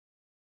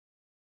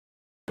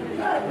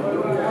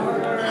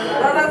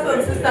Brothers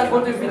and sisters,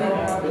 good evening.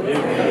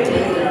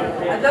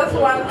 I just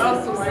want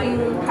us to sing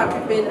happy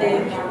birthday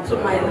to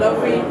my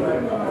lovely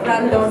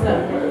granddaughter.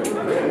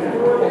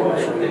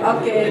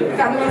 Okay,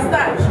 can we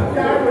start?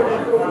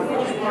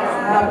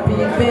 Happy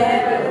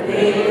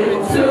birthday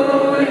to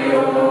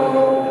you.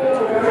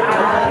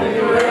 Happy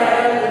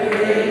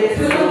birthday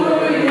to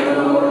you.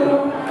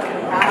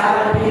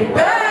 Happy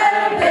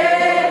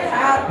birthday,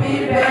 happy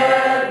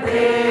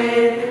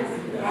birthday.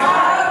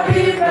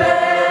 Happy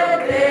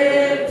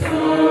birthday to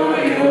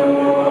you.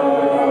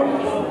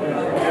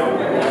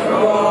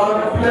 God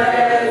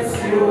bless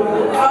you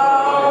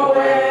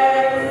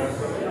always.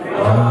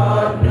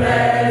 God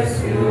bless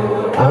you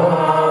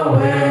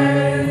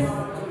always.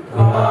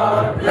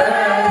 God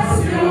bless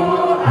you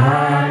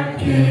and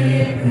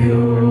keep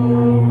you.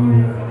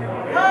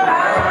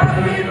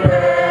 Happy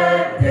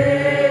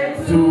birthday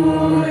to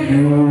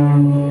you.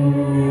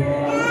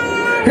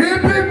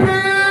 Hip hip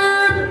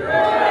hip!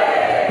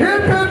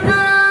 Hip hip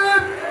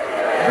hip!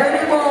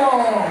 Many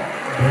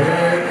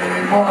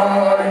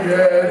more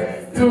years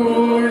to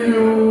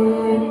you.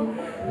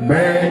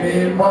 Many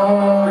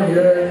more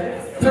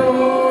years to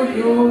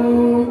you.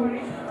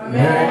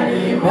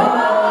 Many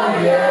more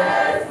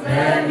years,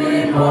 many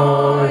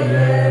more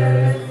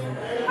years.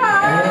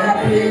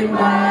 Happy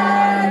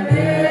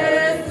birthday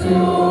to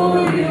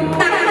you.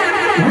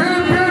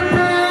 Hip hip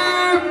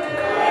hip!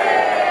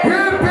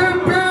 Hip hip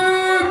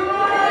hip!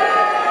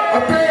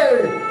 Okay,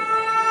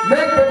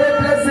 make the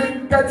blessing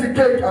cut the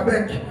cake, I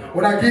beg.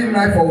 When I give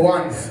knife for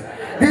once,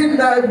 this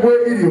knife will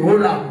eat the whole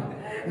lamb.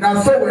 Now,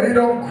 so when you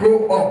don't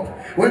grow up,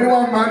 when you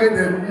want to marry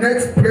the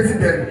next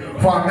president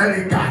for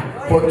America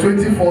for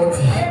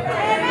 2040,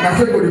 now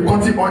so you go to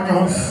cut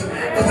onions,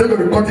 so you go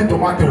to cut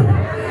tomato.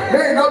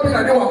 May it not be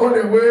like they were on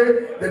the way,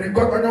 then they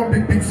cut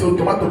onion big, so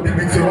tomato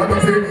big, so you want to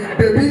say,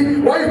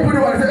 baby, why you put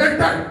it on? Say, hey,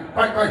 time,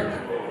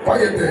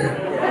 quiet there.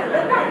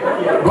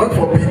 God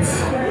forbid.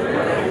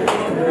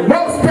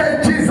 Let's spell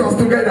Jesus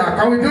together.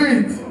 Can we do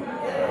it?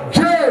 J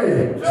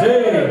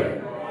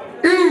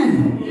E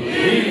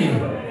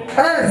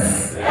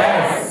S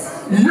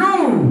U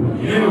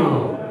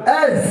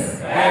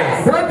S.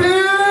 What is?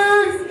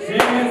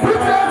 Put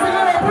your hands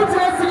together. Put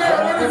your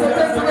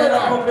hands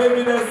together.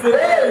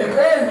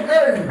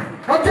 Hey.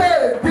 Okay,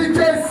 DJ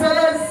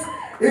says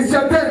it's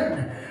your turn.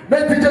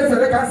 Let DJ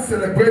Select can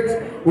celebrate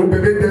with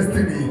baby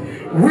destiny.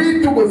 We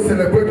too will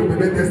celebrate with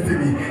baby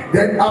destiny.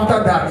 Then after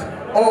that,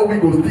 all we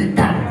go still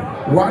come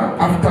one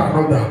after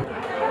another.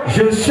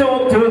 Je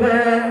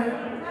chanterai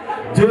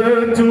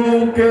de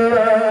tout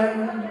cœur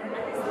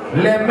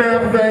les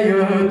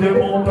merveilles de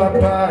mon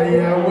papa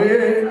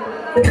Yahweh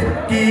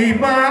qui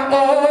m'a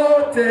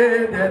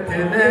ôté des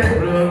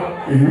ténèbres,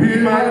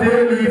 il m'a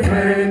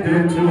délivré de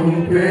tout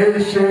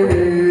péché.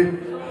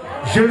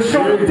 Je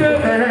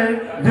chanterai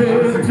de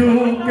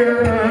tout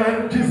cœur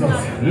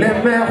les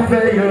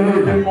merveilles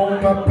de mon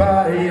papa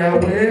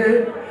Yahweh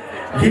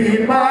qui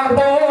m'a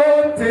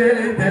ôté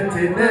des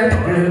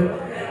ténèbres,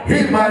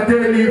 il m'a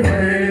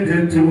délivré de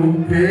tout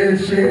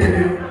péché.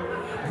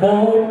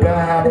 Mon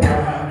papa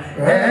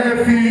est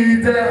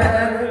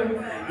fidèle,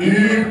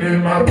 il ne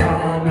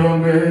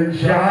m'abandonne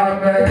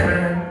jamais.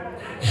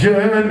 Je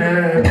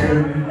n'ai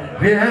plus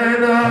rien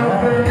à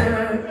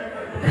faire,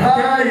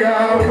 car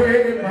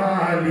Yahweh m'a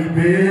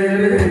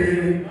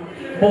libéré.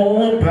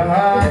 Mon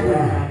papa,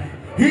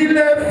 il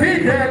est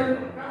fidèle,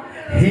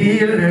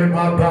 il ne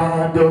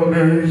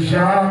m'abandonne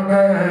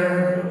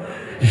jamais.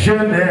 Je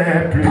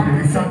n'ai plus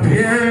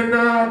rien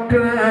à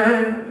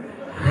craindre,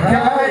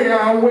 car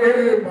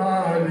Yahweh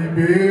m'a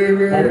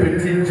libéré. Mon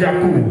petit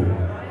Jacob,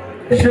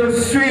 je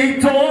suis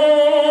ton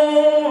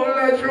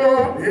la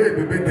joie,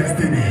 bébé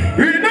destiny.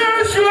 une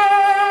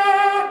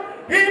joie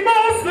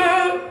immense.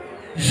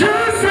 Je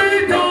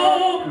suis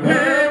dans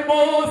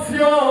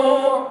l'émotion,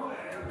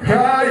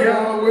 car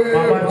Yahweh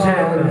m'a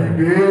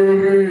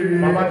libéré.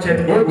 Mama Jet,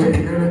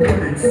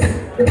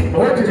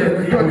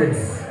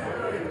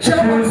 je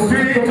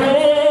suis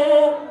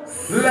dans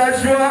la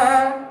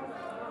joie,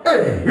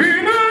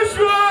 une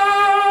joie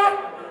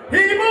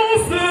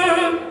immense.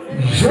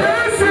 Je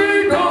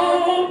suis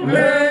dans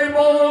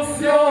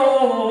l'émotion,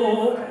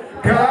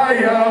 car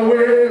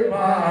Yahweh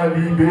m'a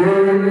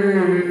libéré.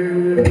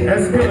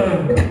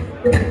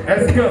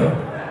 Est-ce que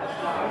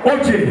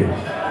OJ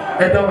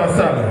est dans ma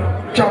salle?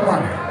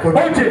 Chaman,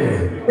 OJ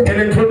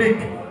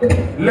électronique,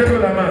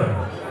 lève la main.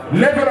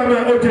 Lève la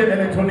main, OJ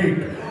électronique.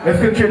 Est-ce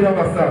que tu es dans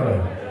ma salle?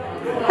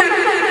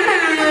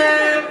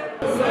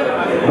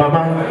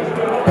 Maman,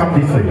 come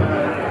this way.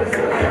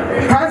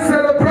 I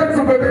celebrate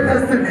to baby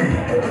destiny.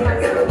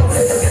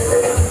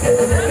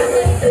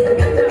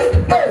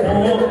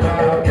 Mon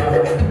papa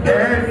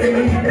est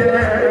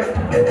fidèle,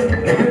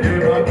 il ne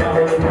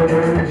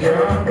m'abandonne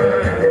jamais.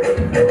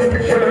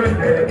 Je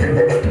n'ai plus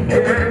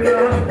rien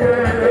à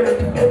faire,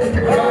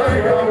 car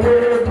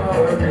Yahweh m'a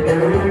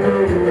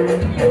libéré.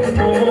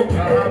 Mon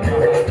papa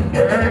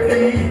est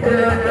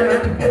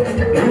fidèle,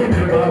 il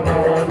ne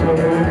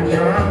m'abandonne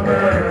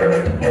jamais.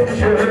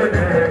 Je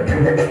n'ai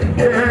plus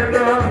rien à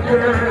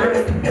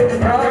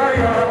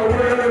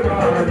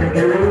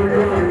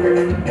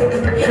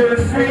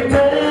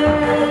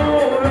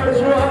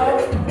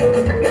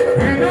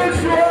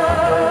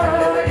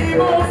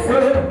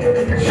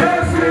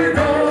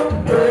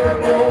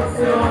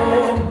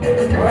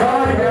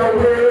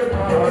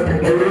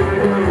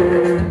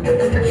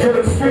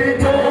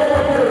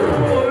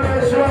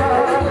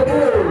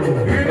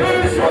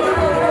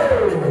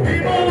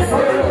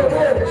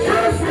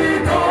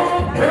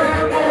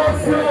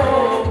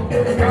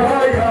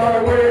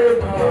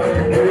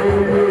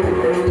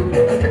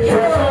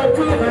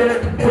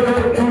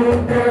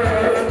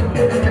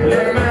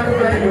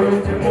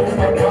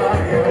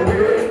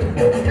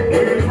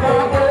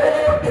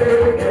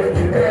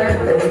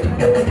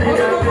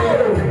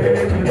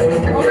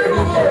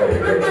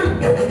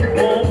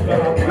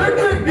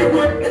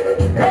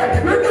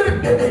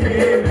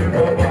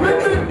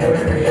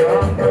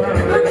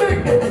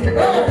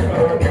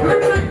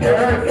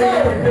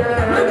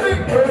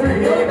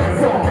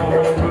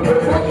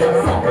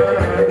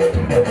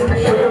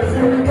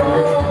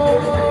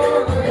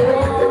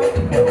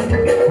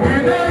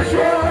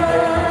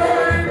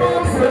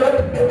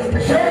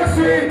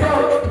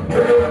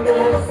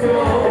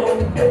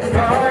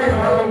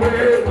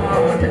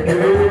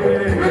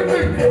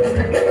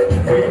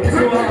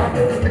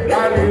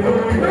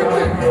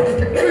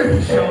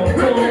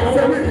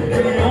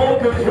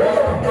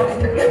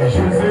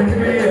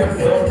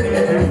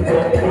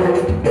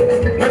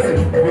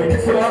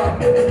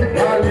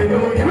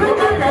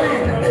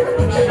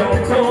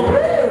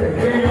Hallelujah.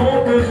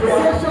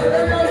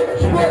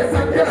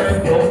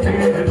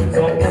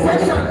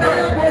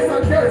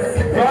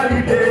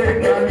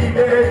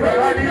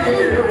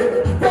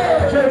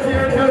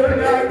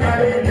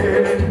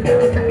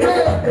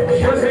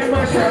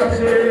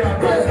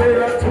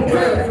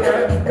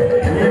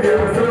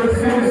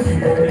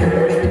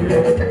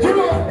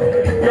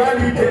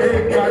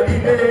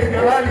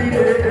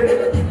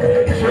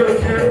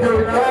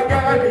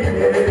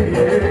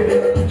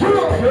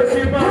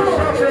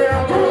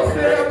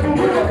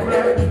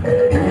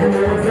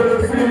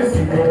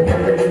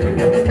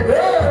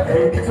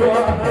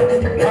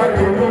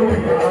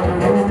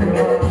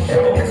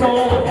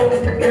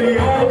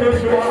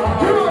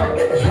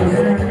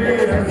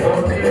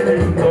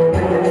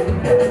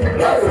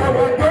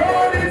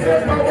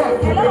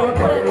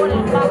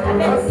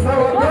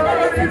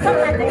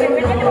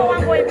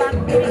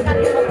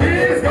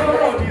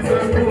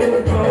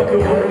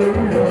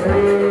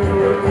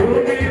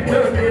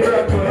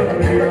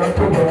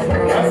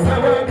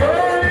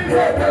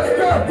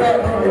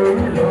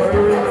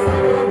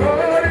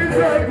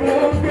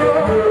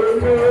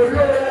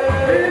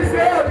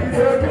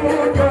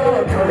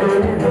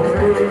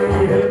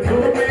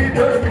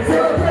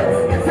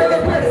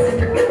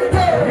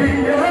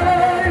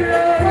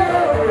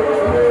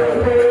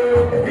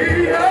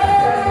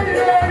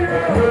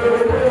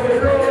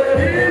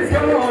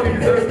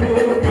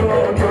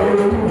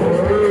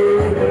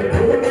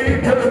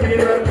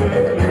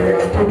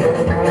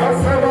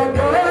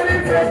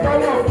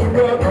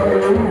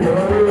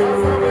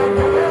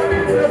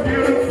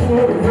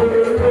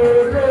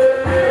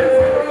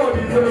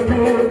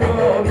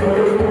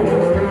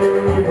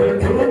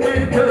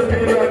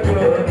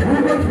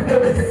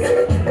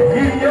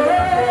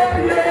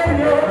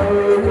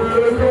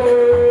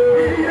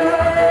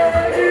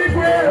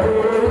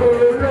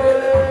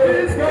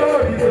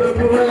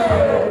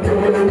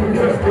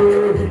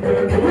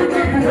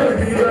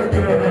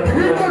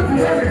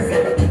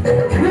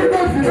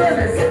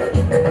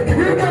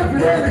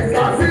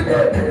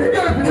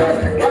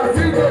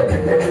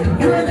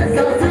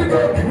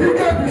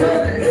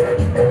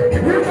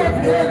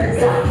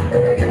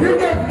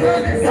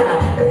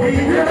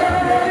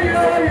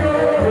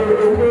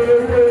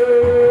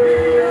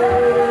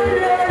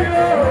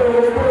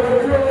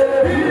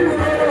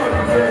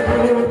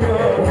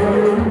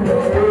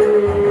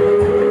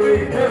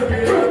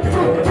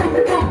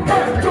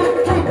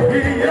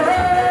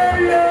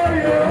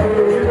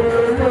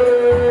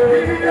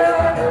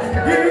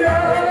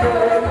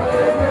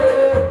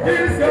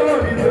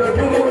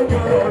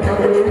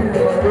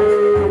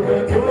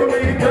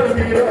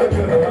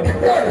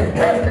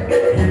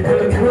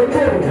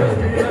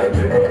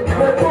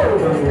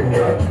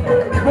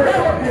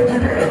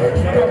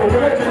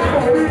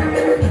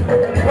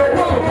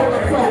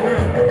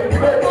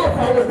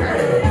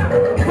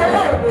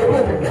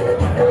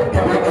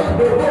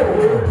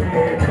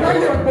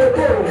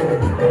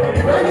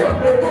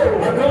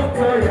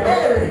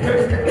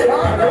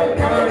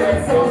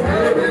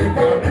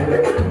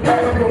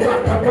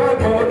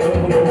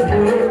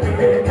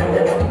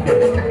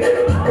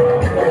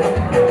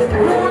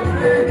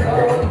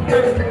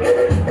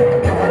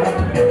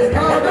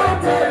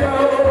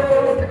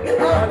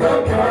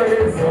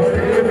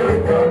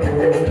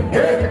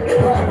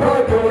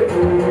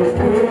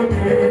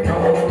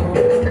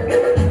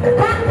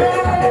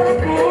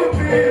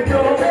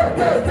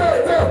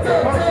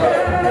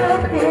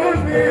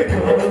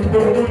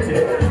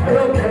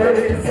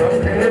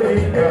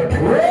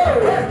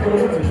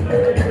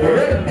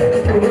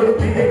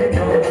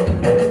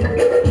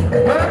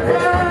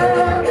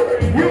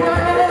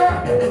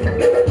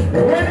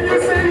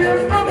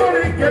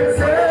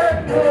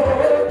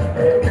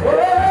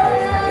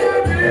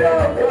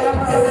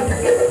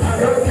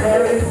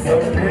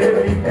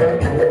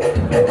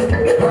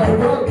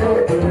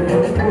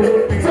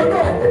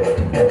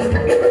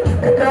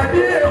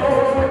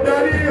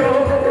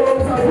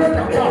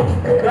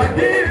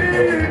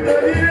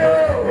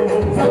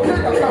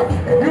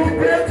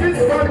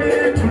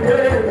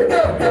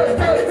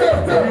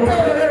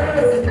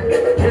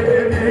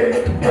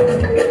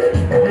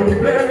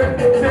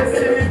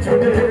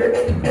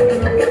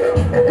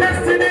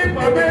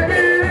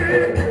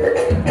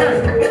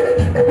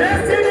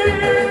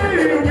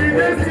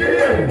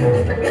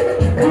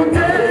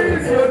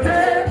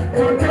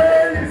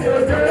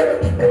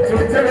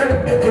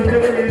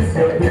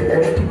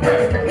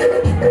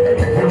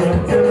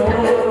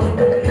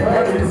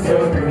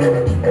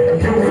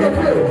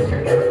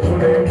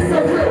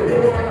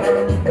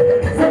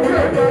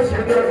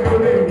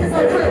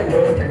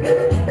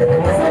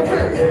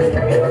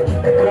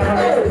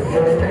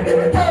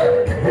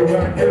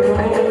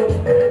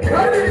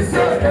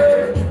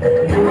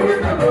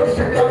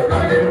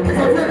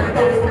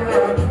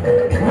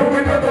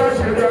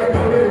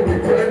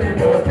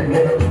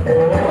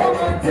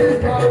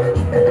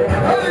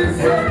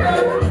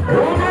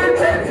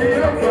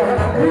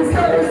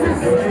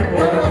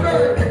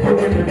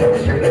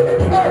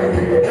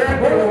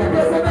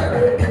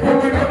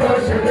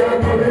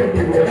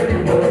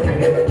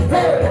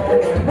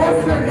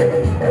 Hallelujah.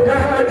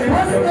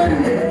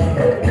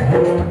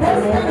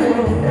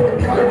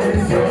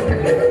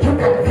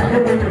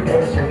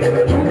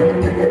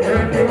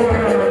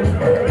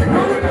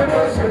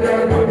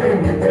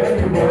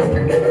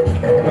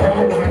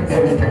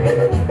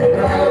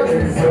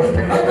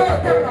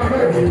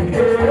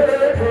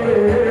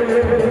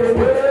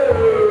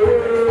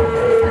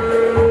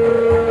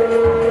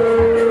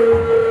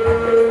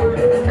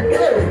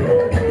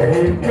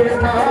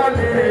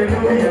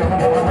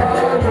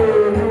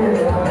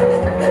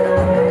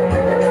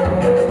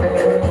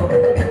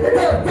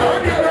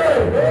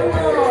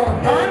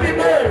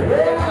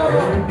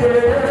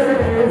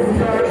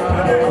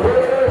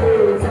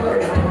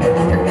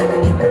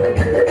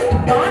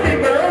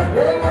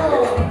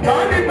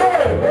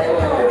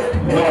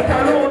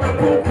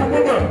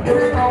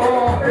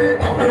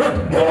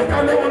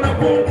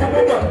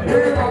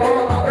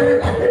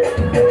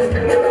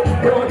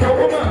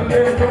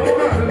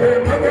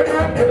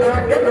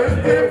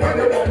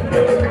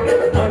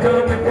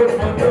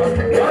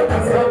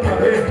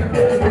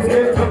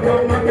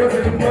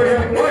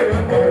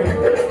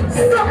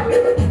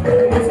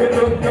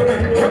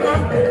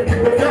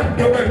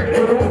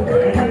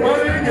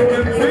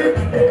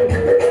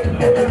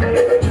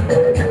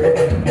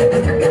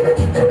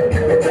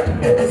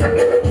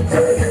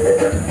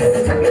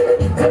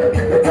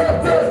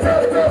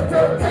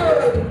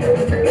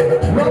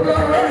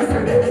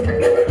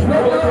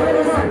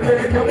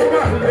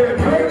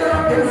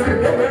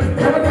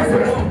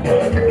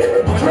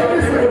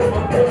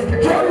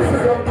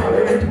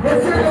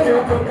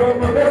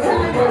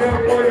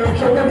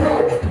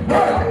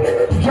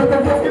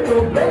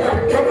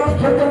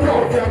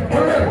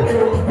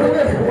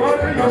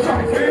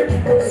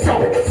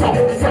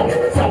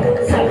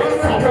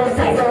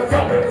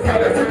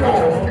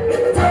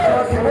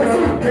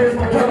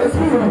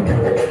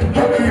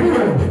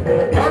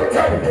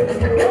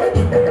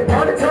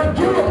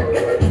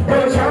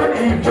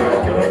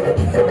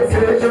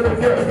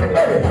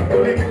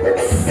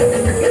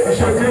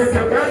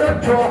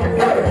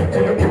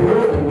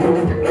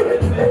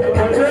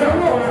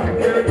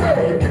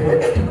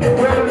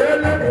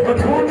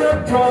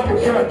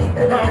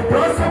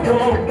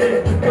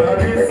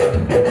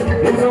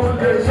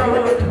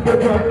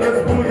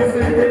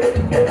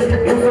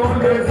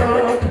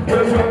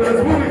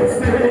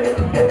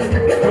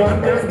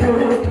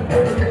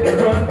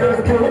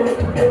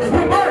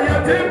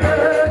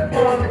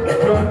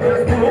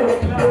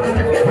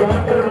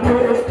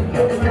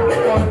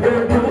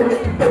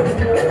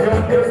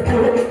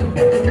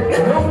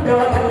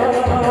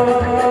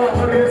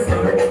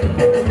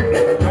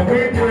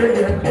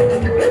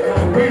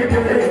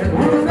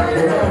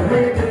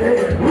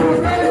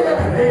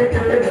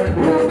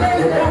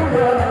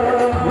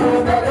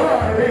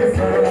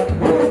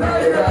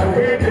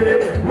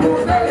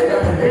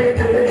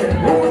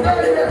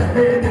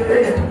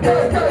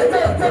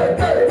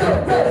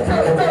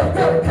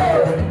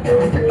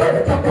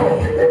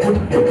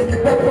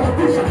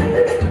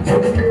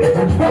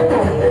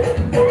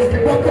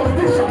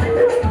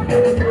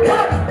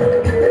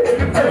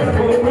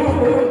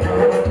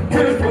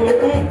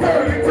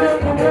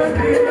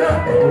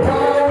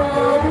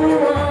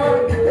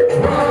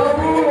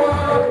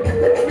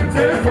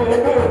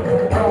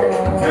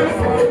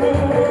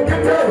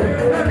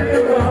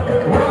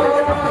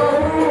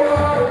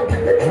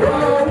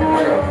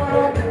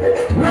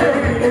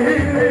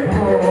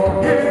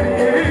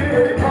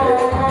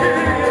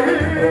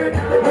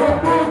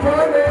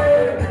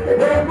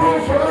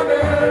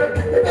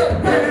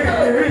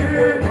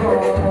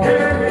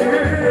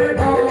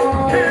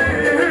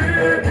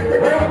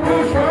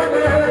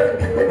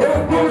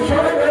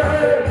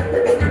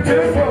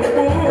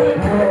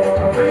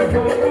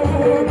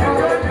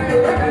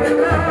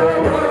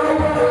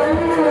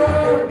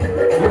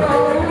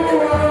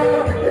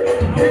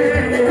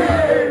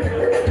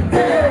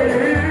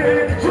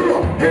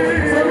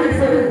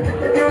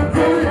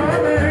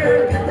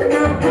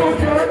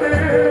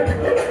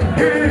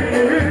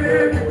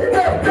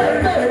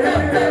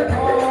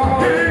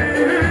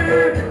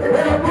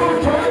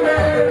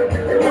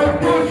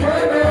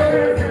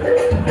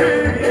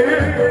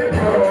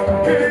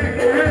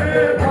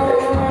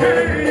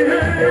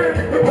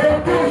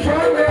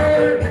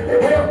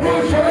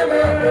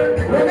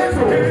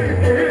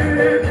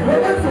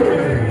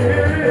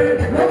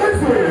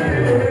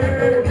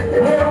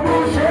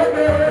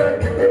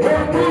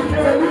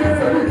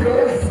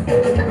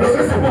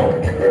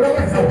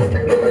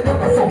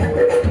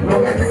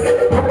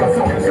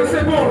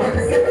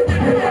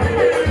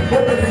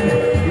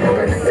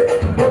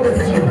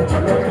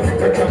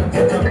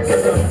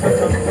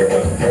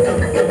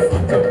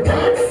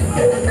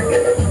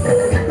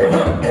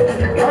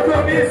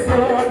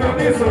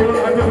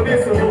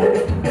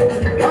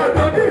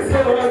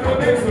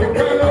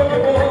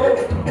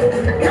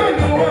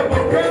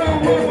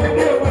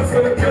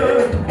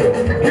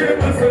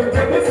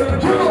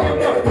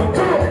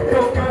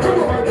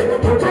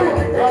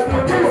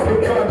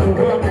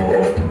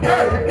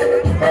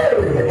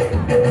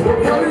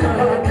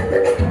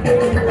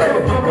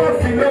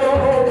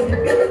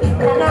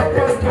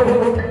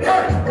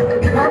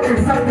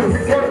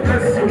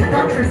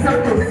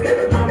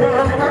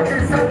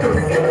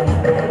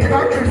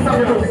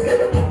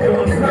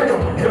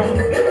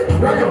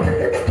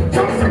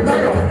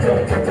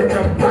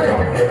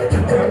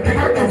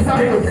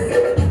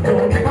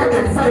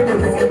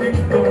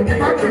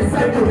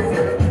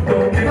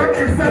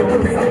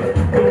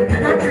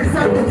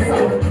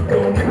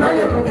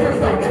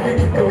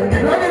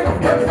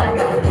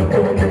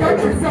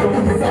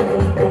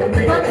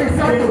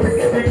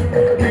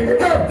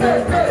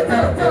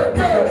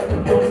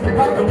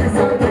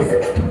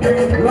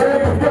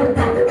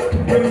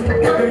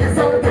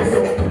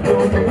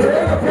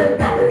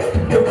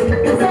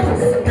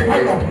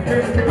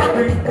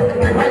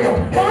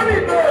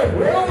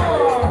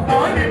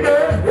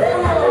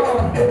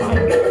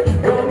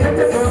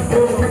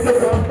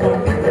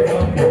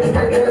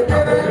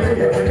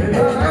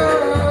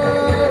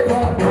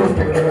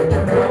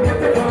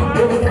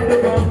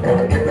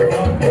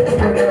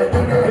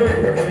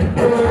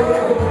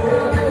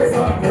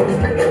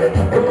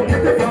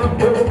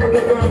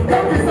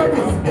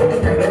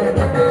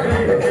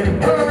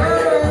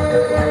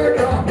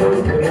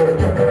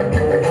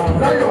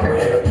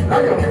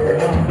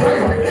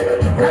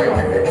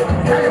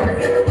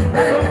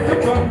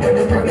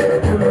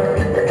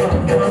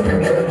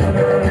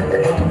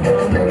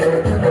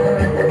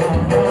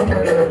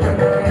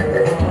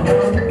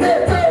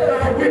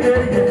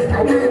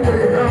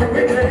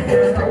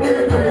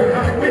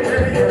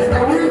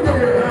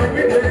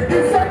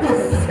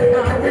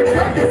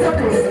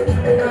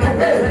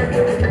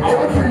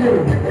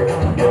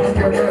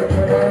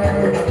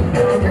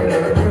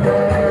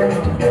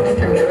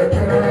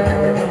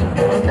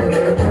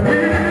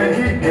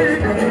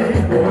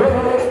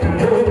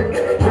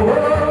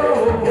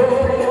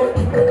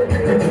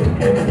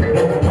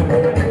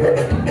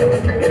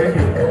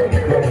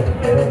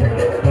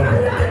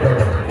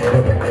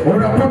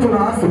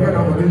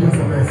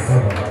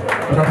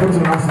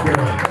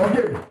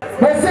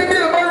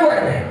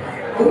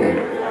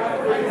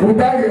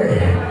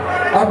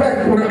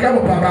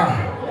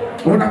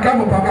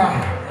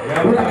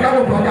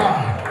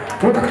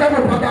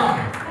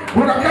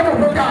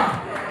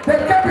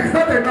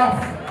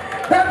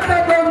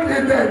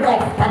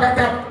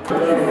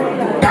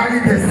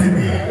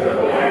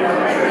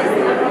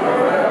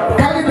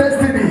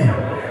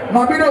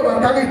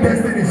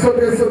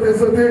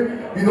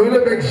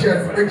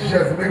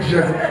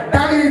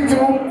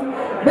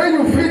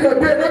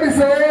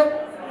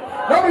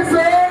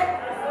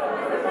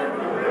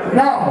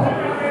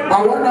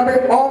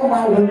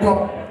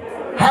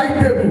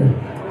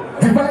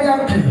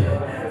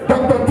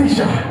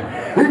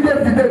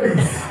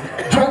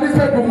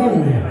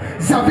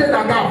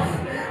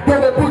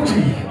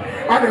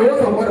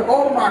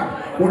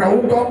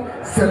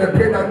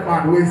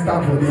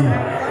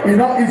 It's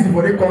not easy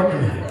for the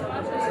country.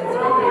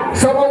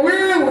 So when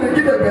we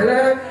give a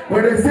belly,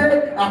 when they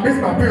say, I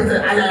miss my parents, say,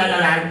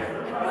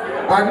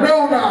 I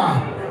know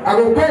now, I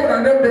will go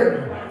and name them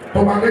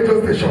for my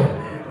radio station.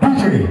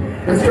 DJ,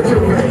 let's get your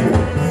question.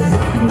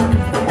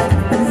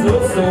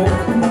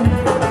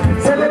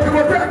 So let me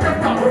go back and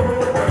talk.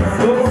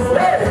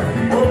 Hey!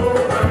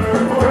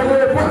 When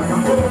they pass.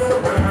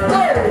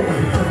 Hey!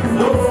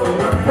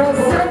 For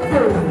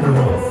simple.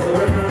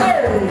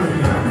 Hey!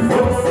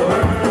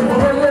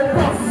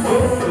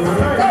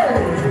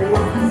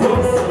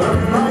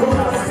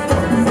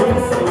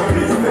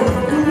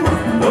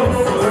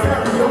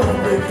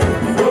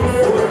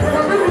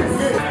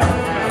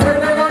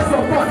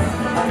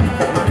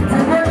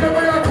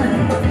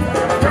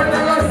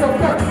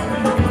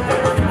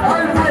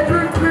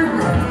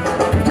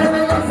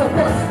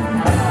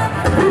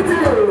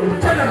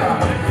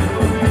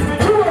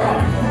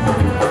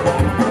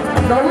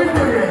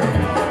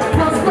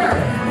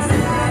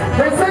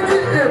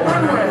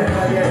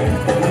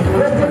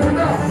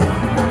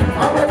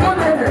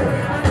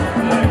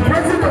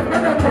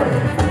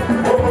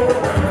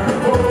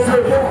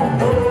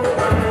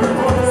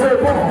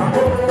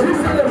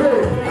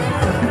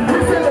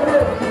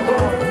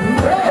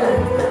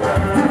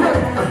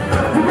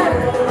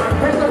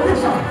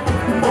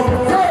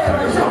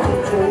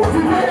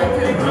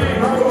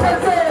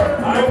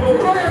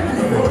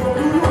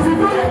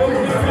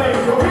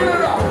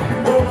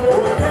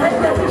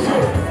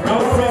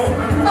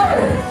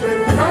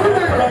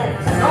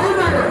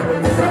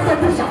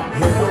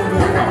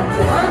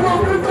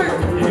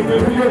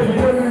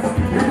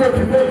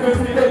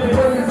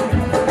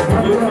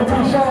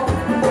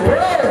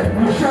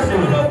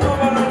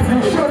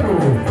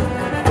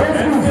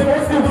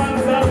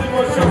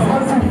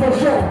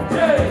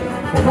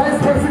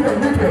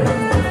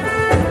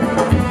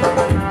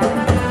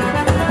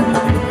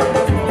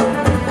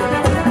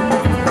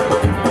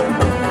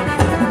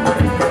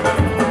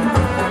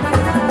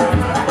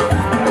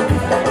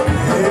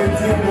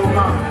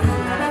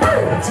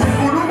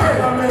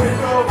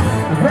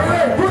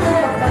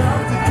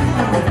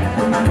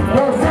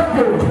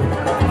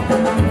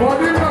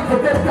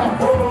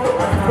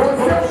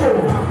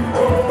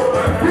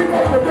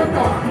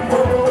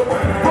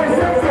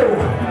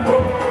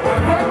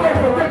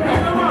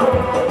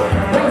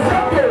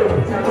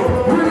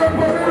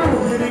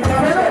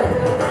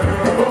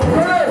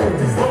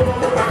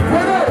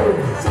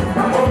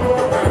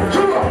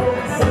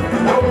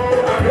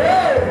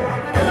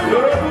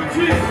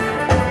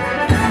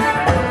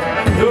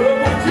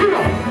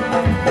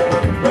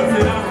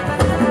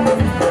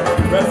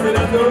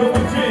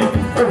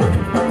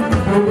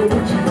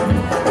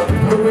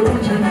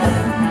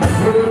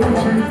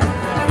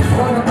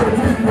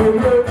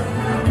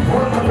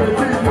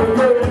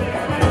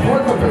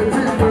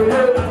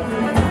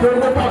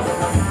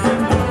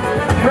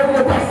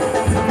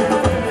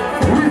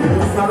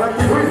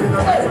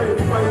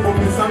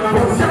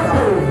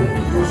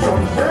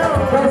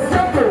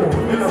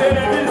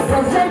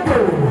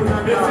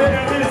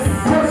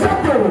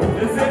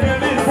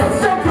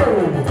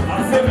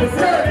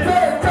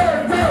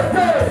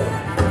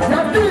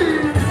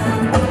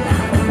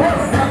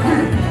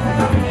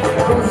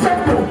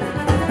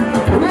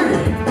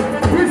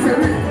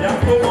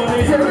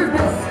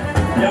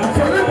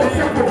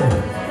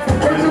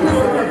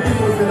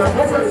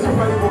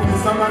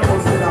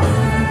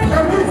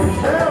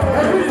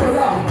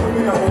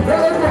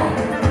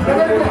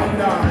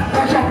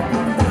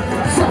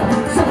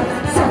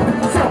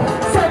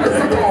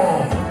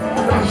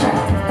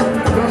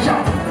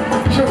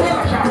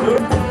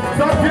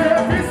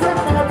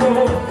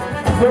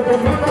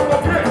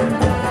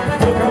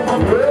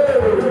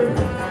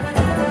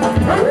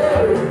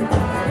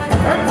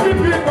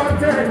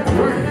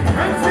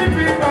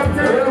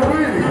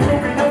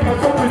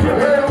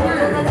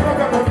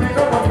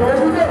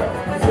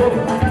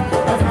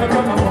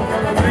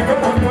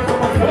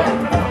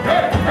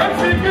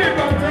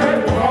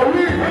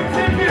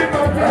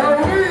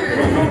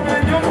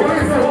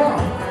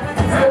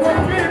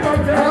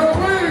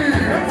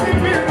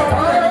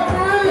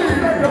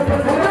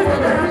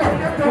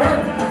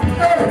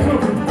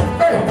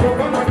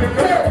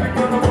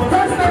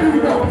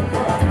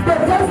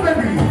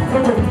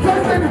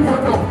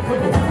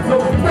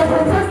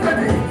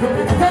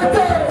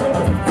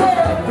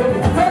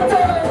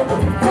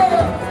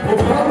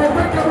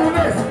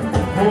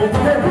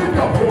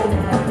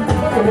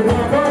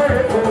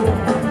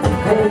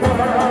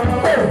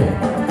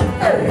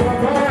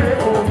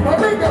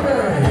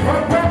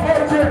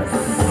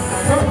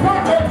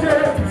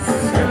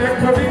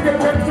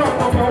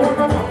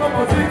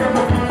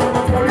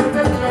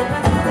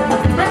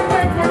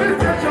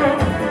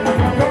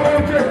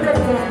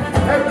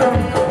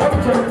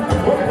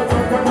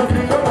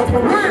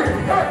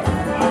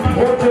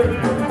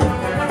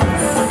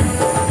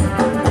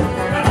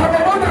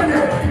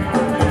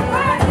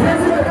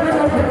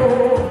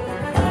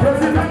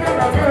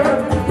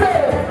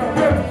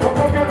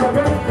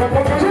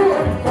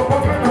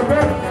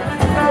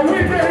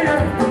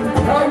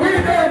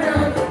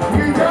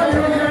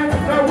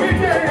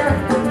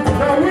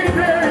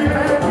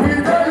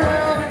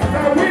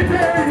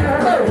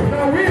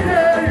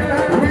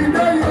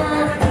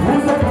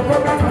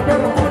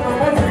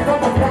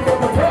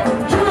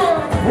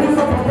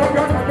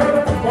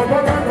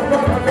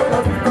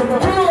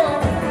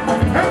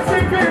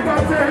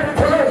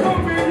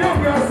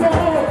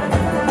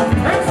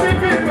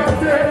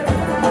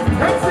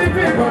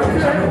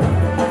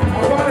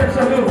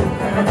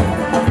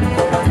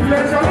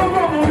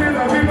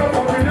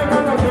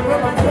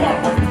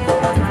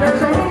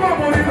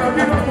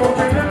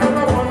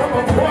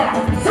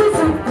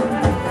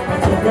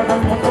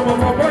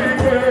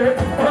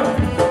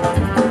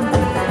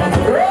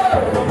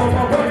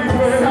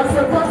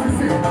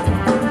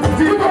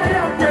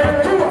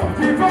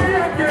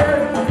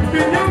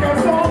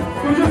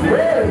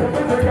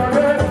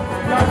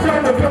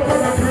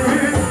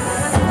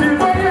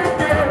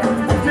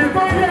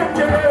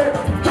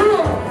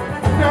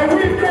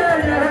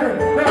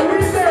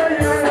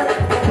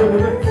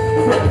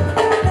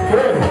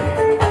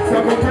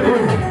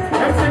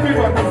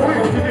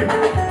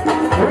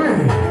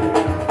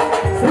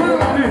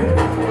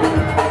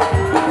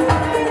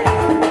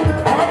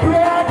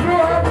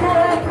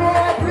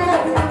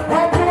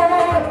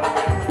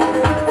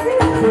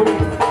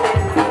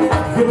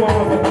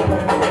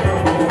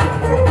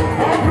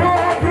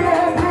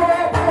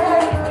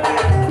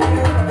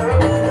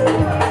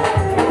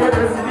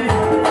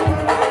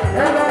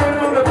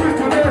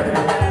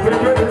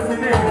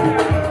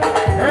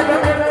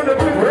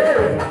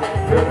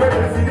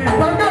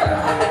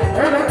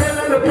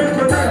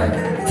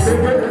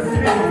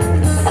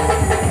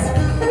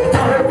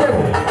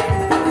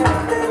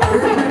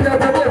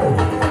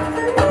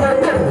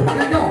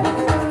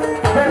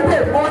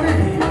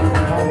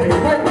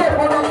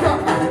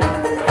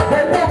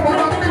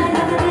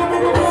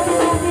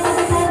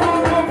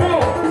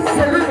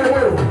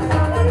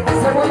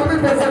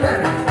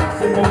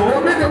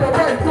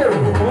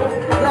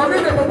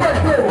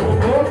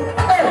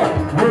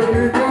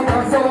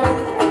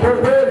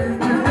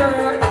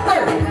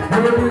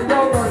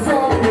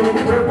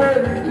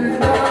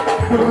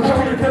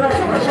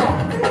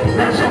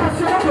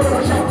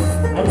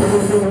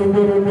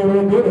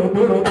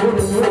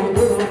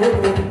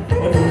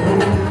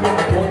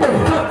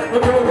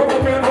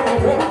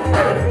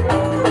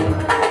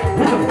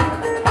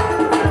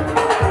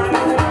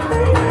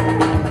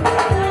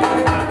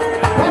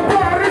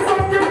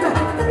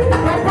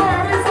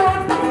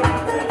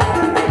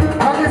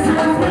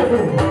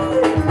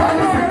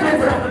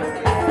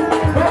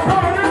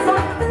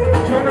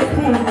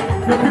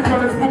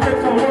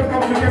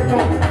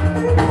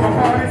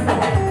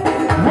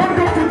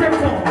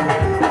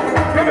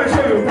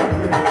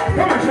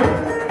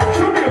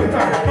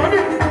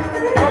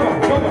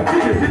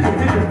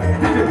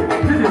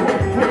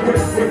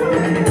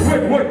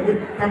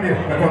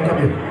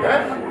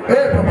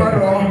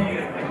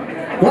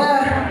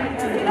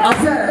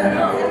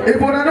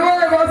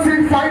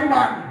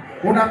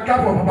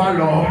 clap for Papa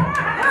Law.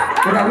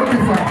 When I'm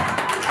looking for,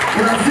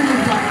 when I see you,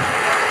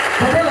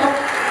 Papa Law,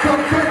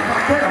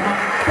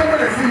 come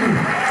and see you.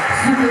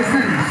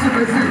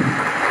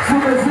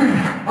 Soumez-y.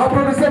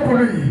 Applaudissez pour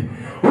lui.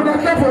 On a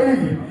clap pour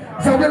lui.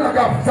 Xavier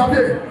Lagaffe,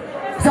 Xavier,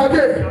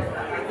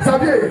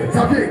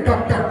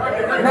 come.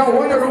 Now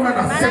Wonder Woman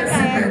are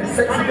sexy men in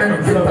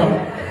Cape Town.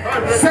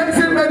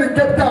 Sexy men in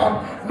Cape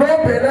Town.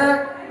 No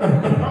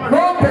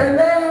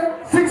belly,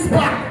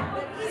 six-pack.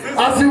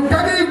 As you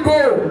can't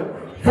go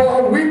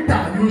for winter,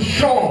 you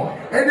sure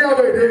any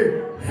other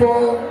day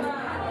for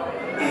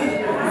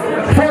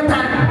 4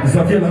 times.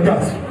 Xavier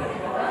Lagaffe.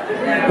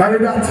 Like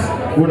that.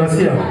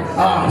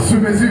 Ah, sur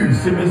mesure.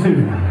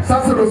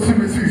 Ça c'est le sur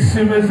mesure.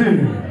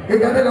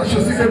 Regardez la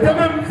chaussure.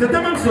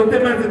 C'était même sauté,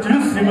 mais c'est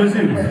toujours sur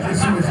mesure.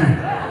 Sur mesure.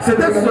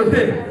 C'était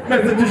sauté,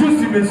 mais c'est toujours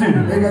sur mesure.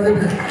 Regardez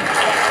bien.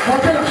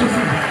 Montez la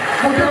chaussure.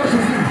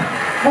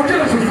 Montez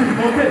la chaussure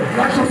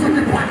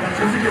qui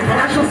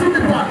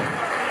pointe.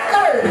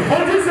 Hey! On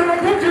dit c'est la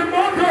coupe du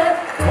monde.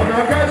 On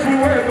n'a qu'à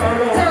jouer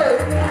ballon.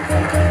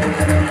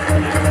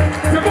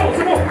 C'est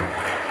bon.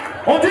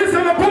 On dit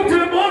c'est la coupe du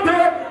monde.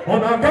 On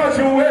n'a qu'à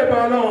jouer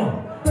ballon.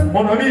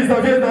 Mon ami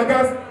Xavier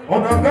Lagaffe, on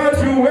n'a qu'à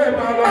jouer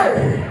ballon.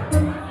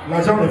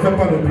 L'argent ne fait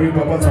pas le bruit,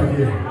 Papa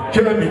Xavier. Tu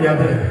es un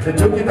milliardaire. C'est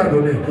Dieu qui t'a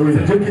donné. Oui.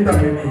 C'est Dieu qui t'a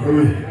béni.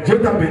 Oui.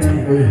 Dieu t'a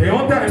béni. Oui. Et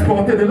on t'a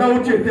importé de là où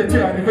tu étais. Tu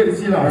es arrivé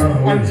ici, là.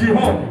 En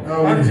jihad.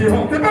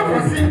 C'est pas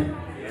facile.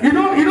 You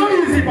know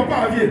easy,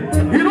 Papa Xavier.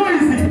 You know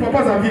easy,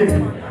 Papa Xavier.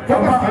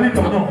 Papa, allez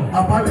ton nom.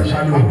 À part les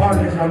jaloux.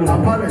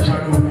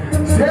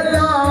 C'est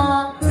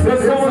là. Ce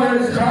sont les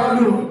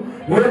jaloux.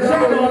 Les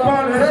gens n'ont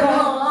pas les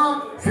gens.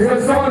 Ce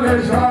sont les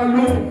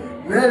jaloux.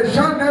 Les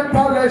gens n'aiment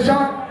pas les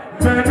gens.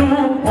 Mais nous,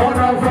 on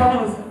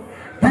avance.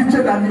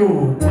 DJ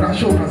Daniel, on a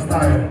show the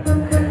style.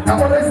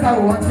 Now all the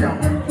style wants you.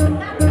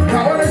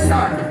 Now all the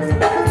style.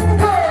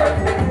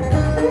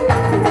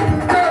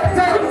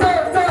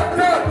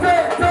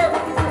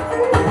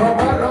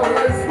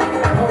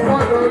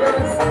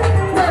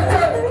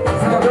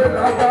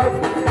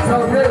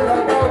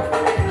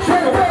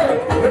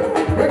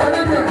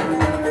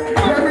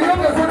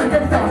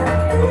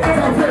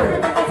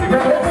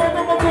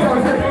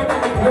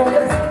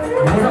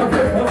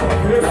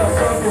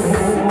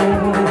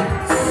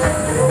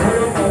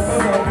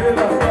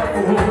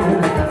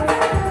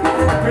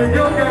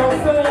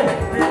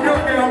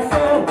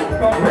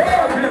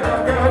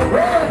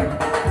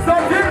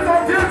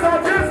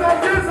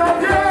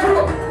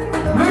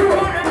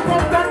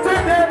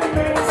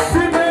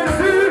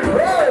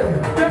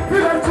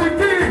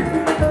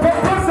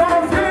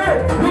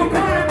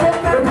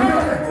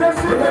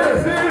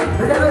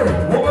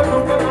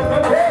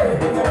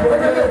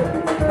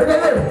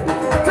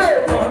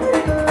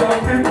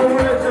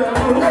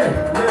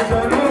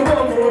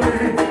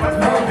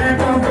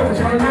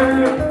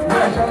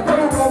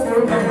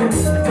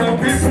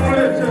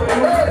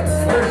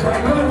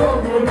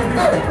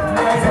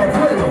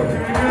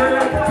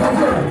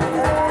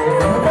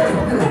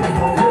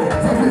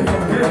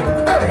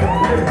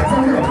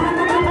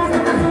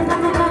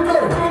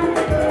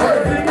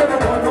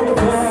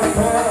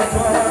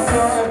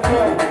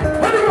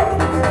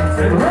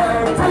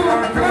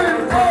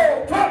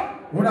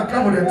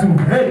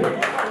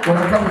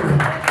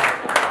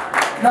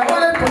 Now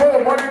only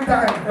tomorrow morning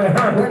time,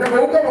 when they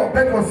will come on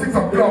bed for 6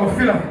 o'clock,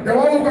 they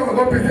won't come and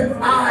go pay say,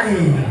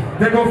 aye.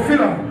 They go feel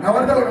them. I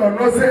want them to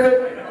know say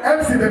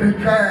MC they be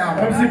cry.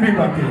 MC big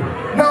like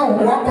now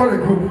we want call the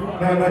group.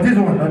 Now this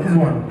one.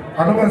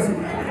 I don't want to see.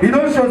 He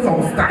don't show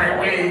some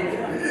style. Hey!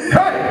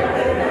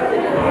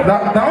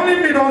 That only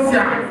me don't see.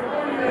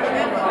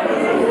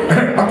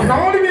 That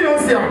only me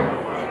don't see.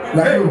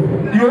 Like hey, you.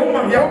 Your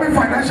woman. You be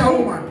financial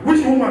woman.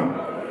 Which woman?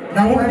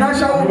 Now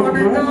financial woman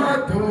be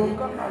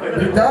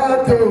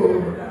that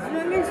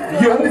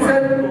you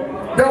understand?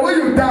 The way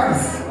you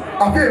dance,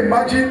 I can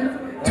imagine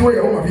the way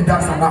your woman be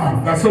dancing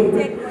now. That's so.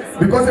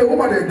 Because a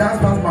woman they dance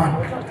past man.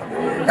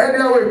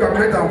 Anyway you can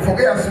play them,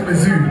 forget as soon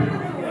as you.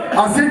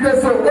 I see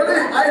this so only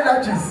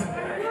eyelashes.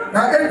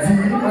 Now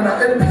 80 or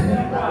now 80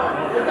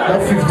 or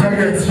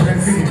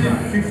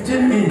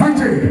 15 in.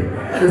 DJ,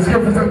 let's go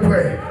for some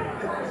play.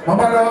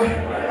 Mama love,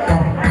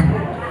 come.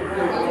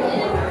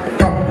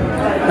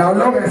 Now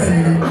long as he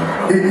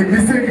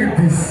listen to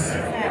this,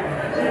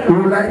 we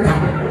will like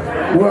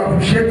her, we will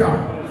appreciate her,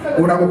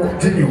 we will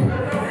continue.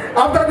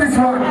 After this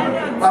one, I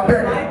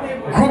beg,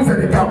 groups at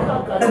the top.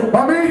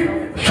 Mommy,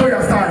 show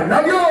your style.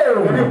 Now yo!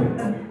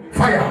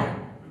 Fire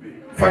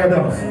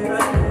dance.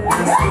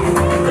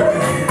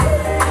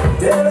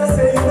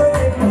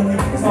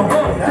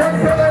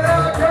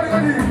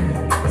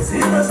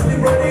 Seriously,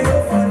 buddy, no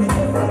funny.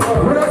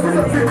 What else is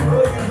it?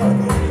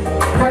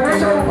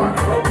 Financial woman.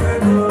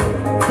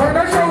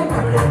 Financial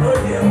woman.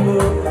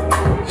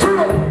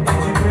 Sure.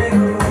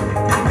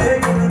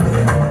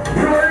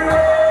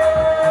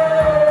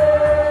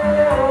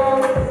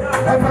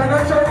 A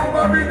financial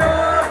woman be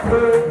not.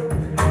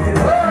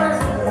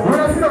 What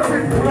else is it?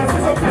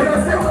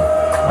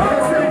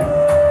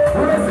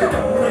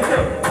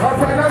 A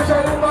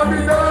financial woman be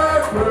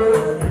not.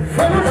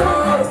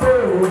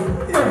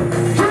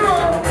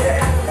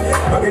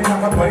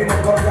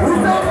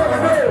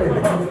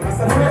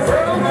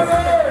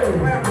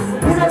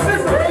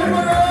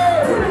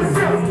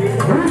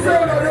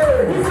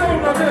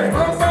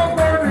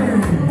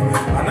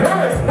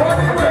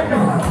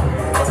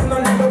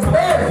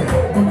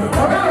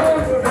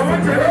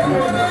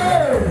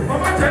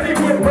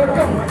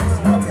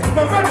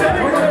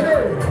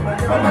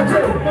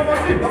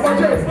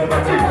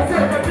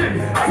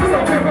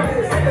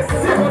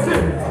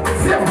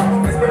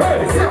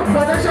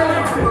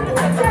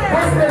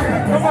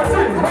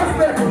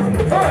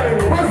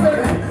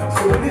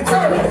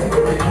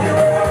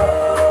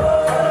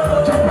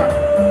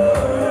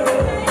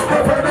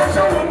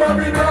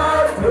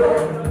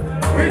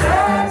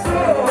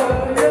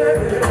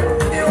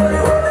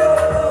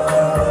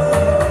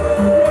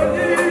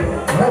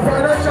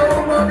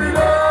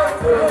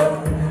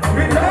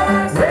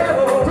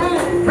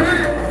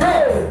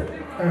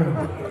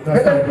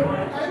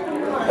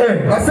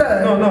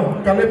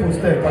 No, Calais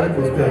poster.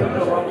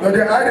 No,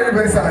 they hide it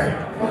inside.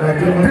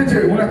 DJ,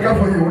 we wanna clap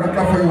for you.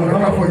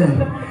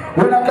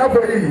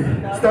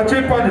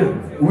 Statue paddle.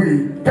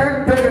 Oui.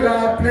 Can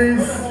Perla,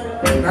 please?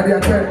 Nadia,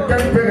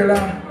 can Perla?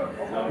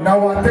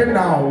 Now attend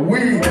now.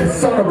 We, the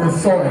son of the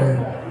soil.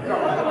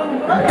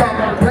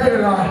 Come,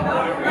 Perla.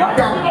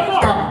 Come.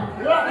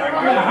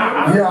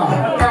 Yeah,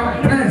 come,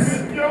 please.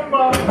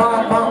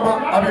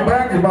 I'm a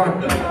bad man.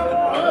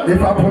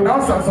 If I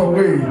pronounce as a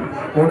way,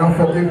 will not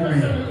forgive me.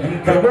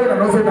 The word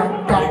and also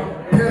that come,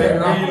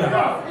 Perla.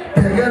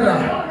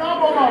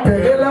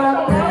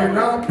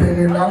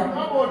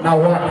 Now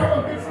what?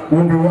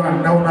 Will be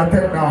one. Now not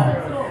ten now.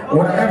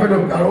 When I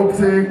envelope, I hope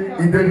say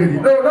it ready.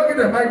 No, look at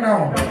the mic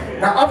now.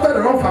 Now after the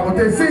wrong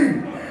faculty,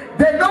 see,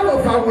 they know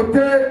what faculty.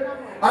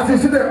 As you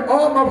see them,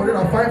 all my body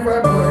are fine,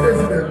 they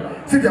see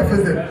them. See their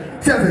face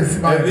there. See as they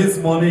smile. If it's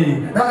money.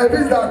 Now if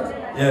it's that,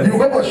 yes. You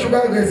go for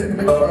sugar race in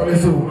the make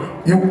so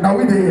you now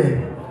we there.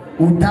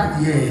 Uta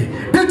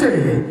yeah.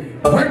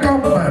 DJ,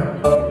 welcome back.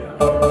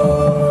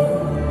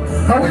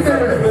 Now we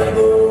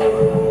there.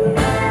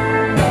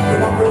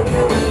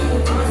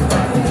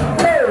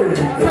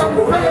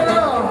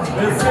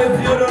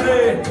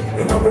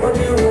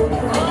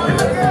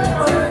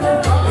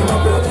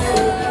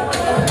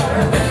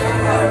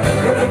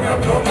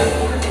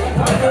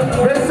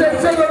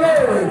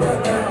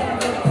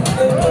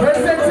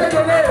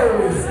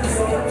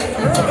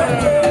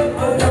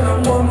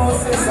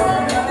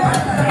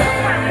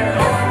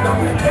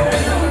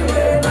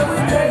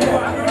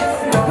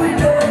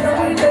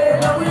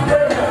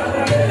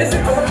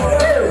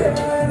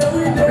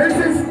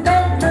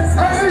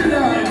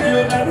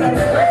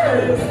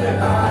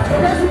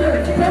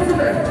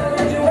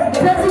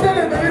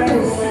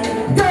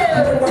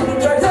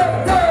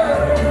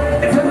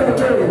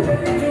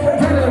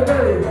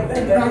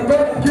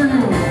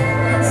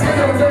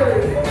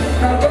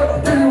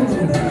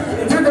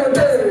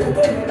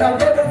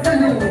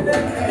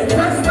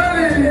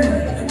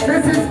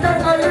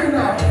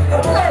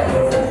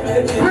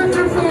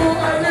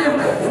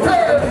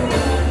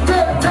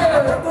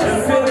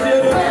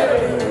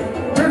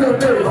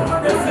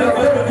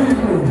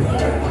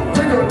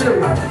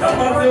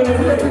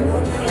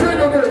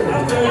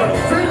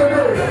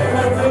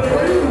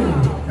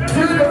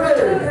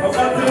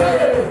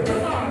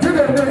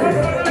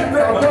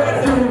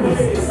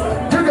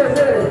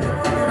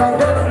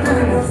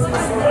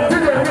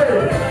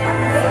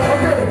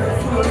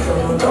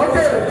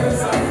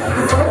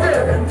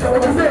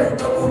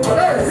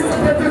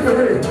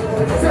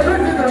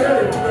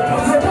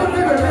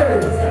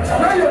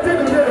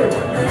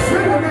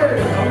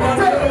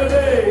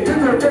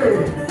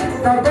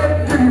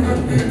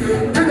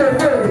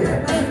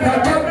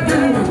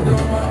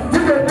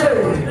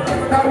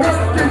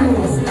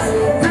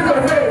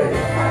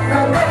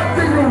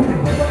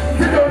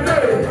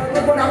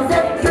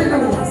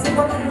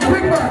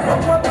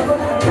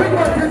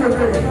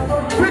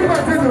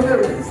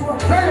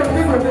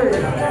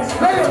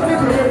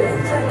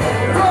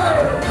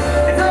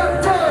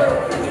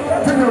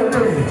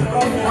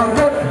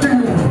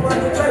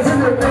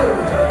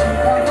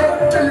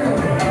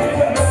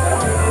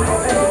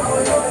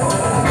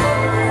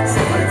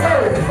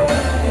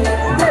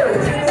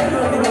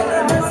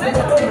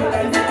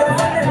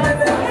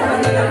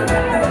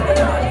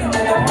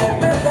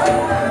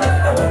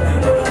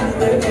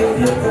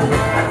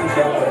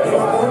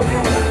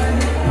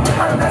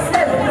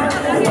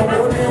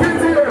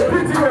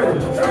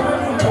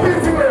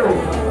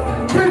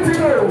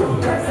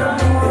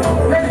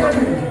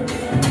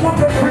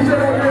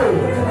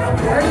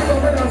 Hey,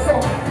 Sampera.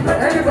 Hey!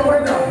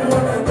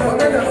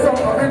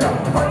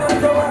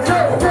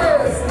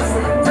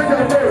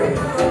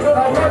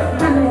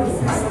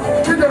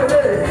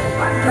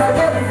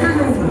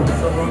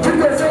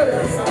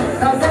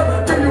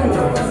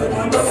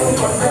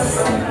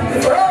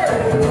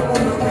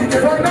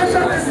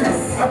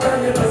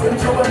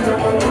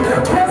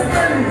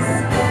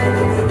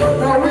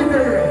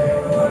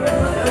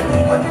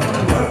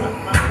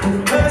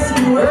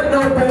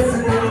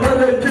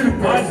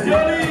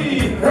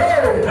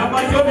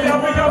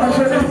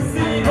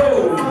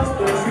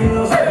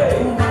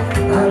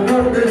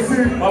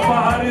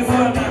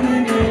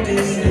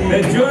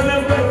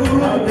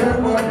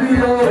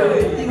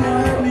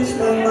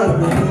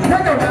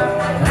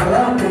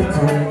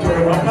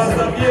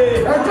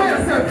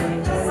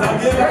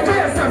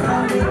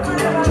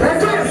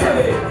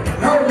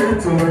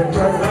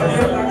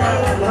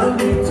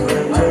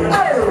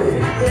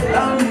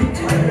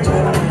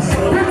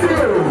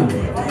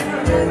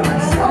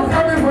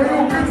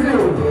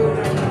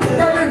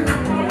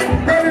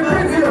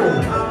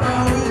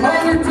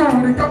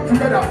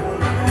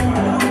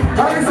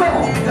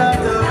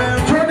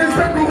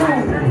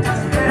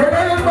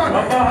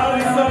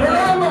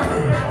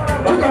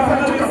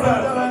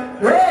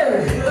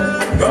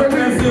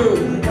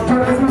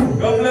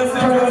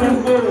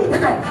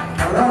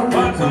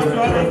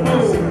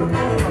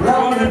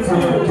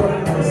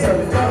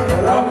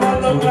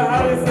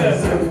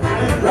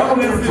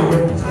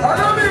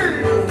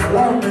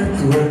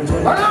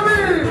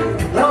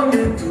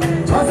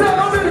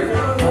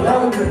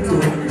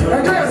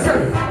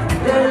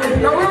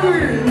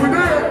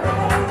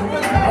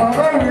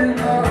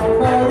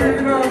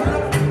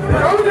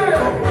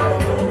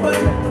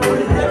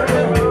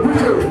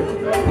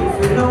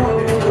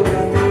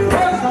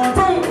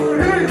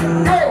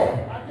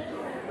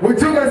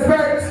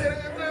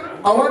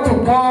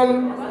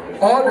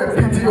 all the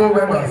PTO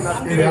members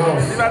in the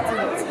house.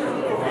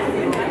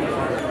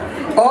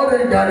 All the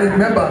Ghana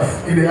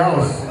members in the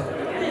house.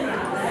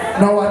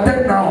 Now I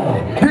take now,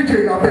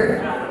 DJ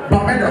Abek,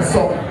 Bamenda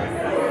song.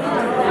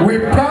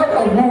 We're proud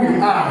of who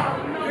we are.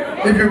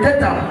 If you get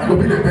them, it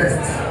will be the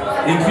best.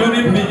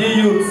 Including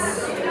PG youths.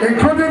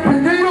 Including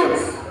PG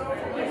youths.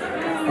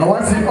 I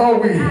want to see all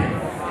we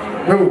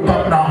will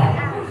pop now.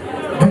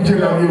 DJ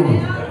Lavio,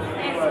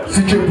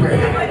 CJ Play,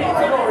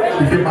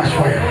 if you mash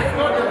fire.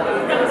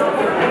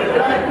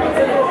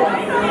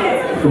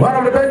 One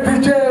of the best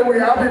DJ we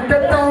have in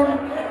Cape Town,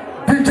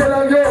 DJ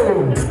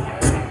Lavio.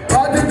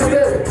 Party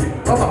today.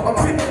 Papa.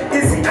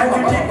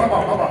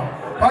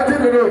 Party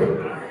today.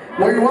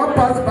 When you want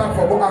pass back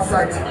from our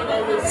side,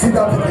 sit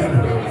down again.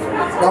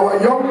 Now our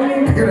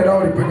young together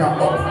now we bring her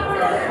up.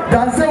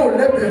 Dance will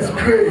let them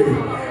stray,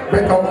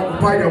 but I'll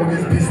occupy them with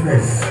this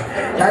business.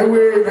 That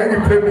way, when you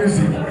play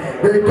music,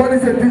 they call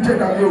this a DJ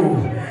Lavio.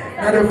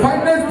 Now the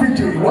finest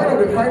DJ, one of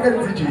the finest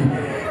DJ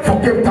for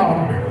Cape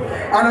Town.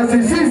 And as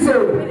you see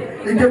so,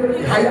 you get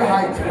higher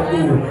heights from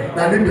you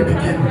than in the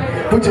beginning.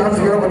 Put your hands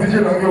together for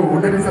DJ Lavio,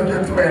 ladies and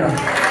gentlemen.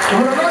 We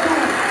will not do,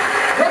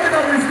 not make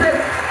a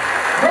mistake.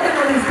 Not make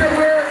a mistake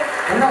where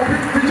we have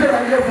big DJ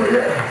Lavio for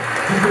here.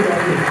 DJ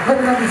Lavio, not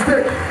make a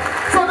mistake.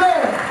 So now,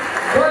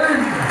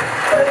 running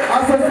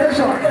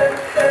association,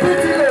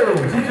 PTO,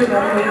 DJ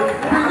Lavio,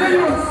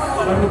 PTOs,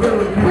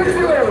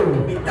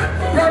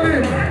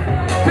 running,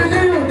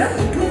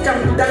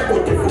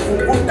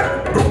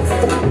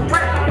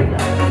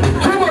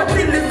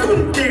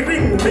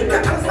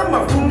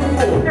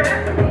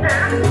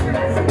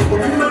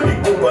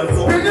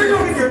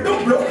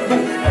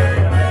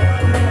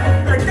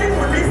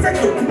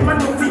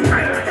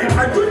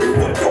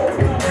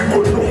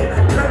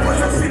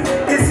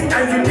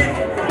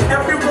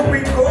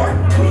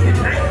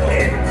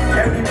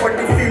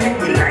 everybody feeling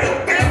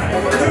delighted.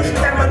 Each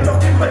time I'm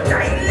talking about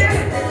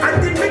dialect, I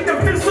think make them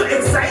feel so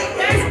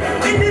excited.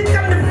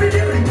 Anytime they feel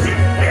it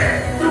rejected.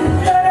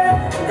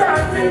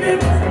 Can't feel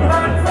it,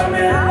 man from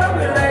me, I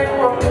will like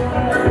one.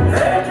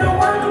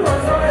 Everyone was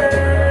so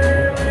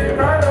happy,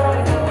 proud of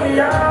who we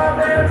are.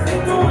 Merci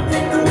to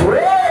you.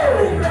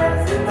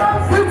 Merci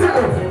to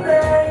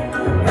today.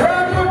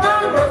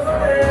 Everyone was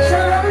so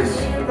happy,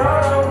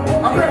 proud of who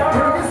we are.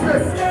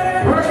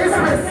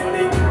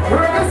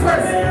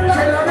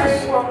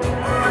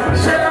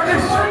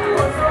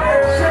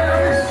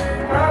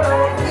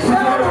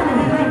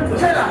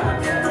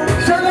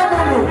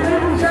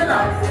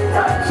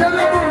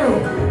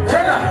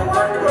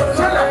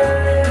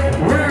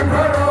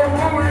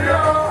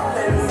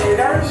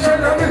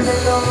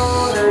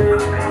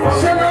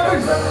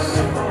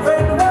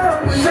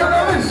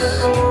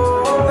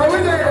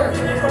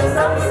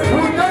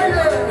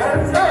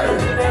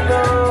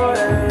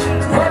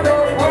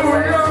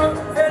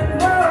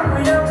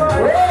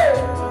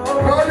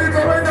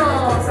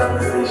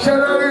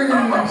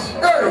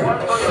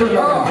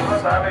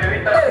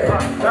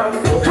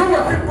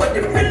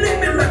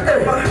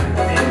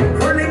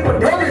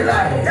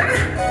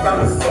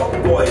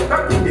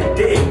 Back in the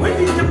day, when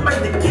did you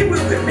mind the key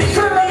with the big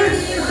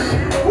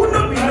who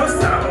not be no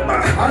samba?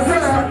 I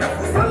said,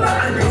 Fusala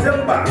and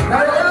December.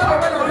 Hey!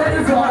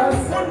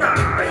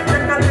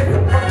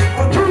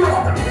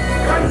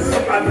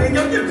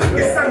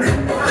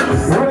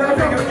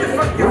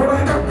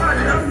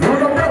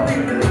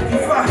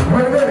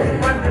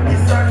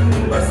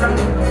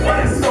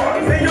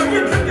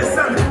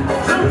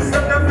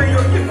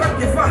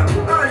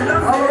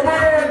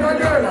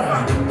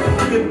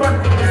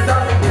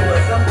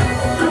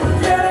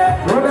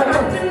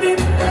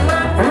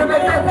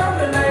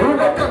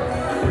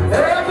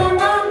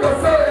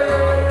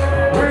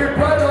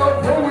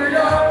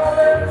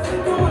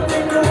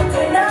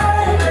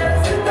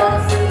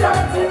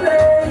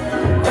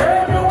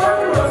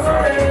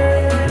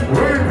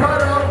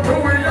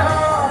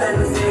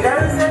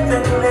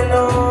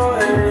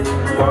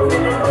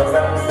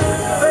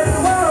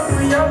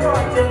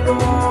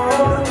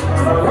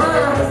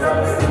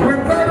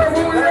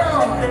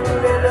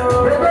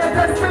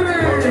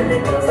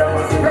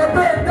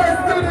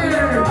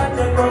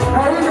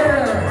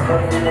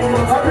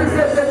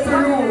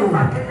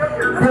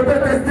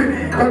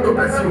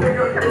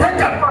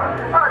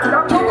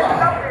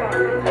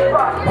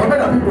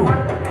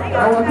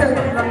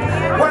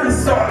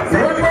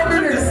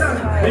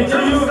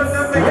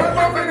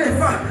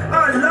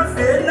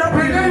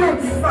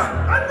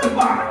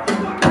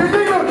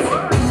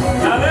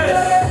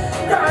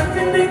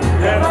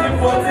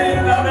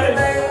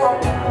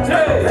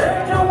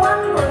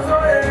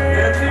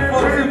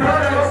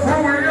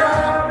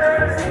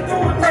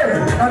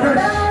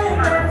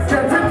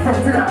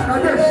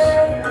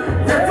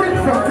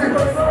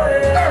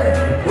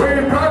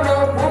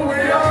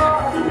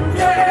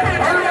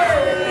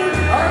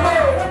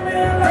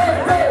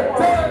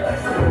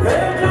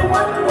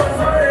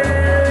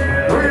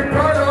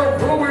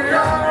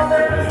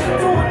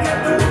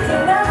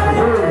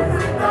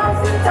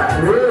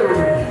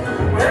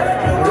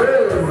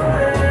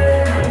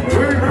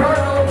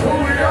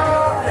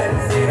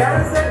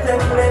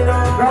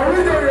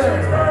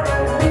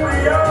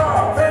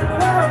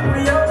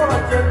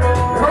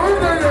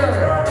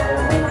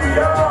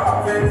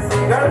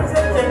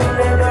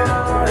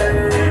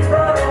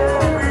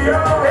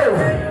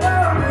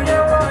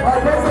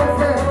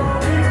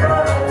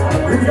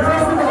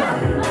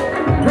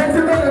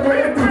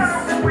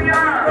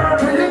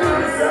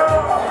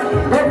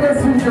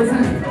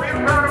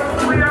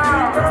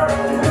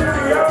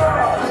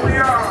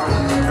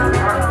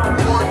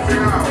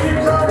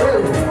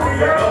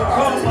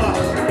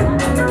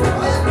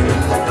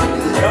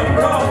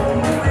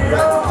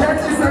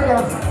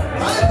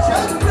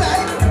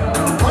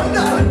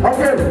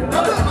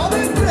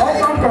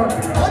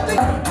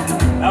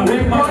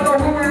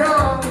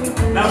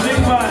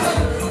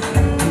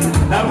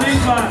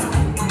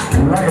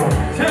 Lion.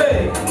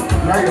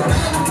 Lion.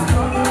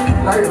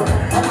 Lion.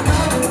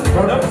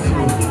 God bless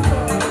you.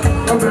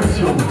 God bless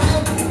you.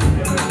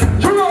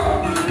 Sugar!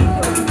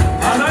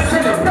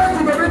 Celebrate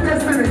to the big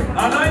destiny.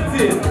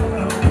 Anointed.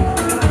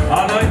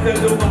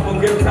 Anointed woman for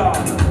Cape Town.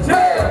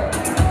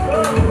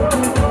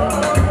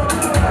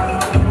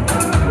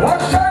 What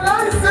shall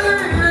I say?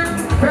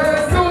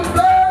 Face to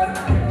face.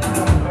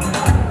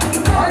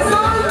 I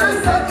saw you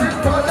searching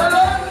for the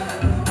Lord.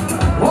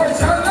 What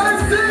shall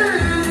I say?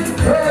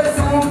 Face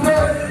to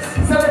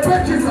face.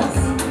 Celebrate Jesus.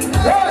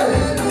 Hey!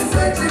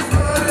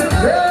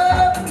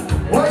 Yeah!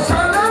 What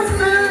shall I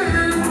say?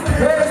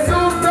 Face to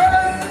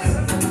face.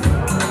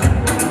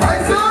 I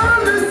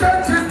saw you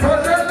searching for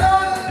the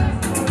Lord.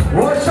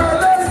 What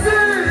shall I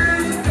say?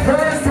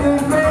 Face to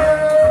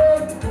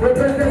face. The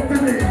big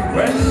destiny.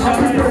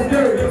 Happy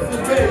birthday.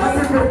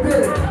 Happy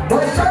birthday.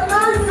 What shall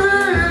I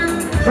say?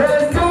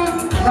 Face to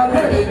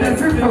Nadesh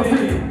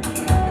 1314.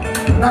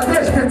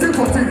 Nadesh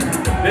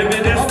 1314. Baby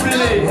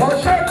destiny. What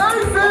shall I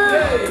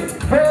say?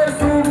 Face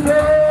to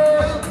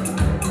face.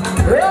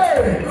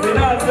 Hey!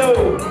 Sinado.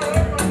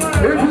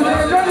 If you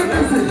enjoy the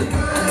music,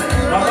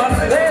 Mama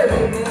Sinado.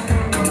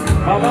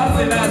 Mama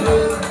Sinado.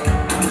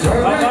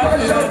 Mama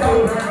Sinado.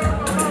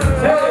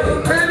 Hey.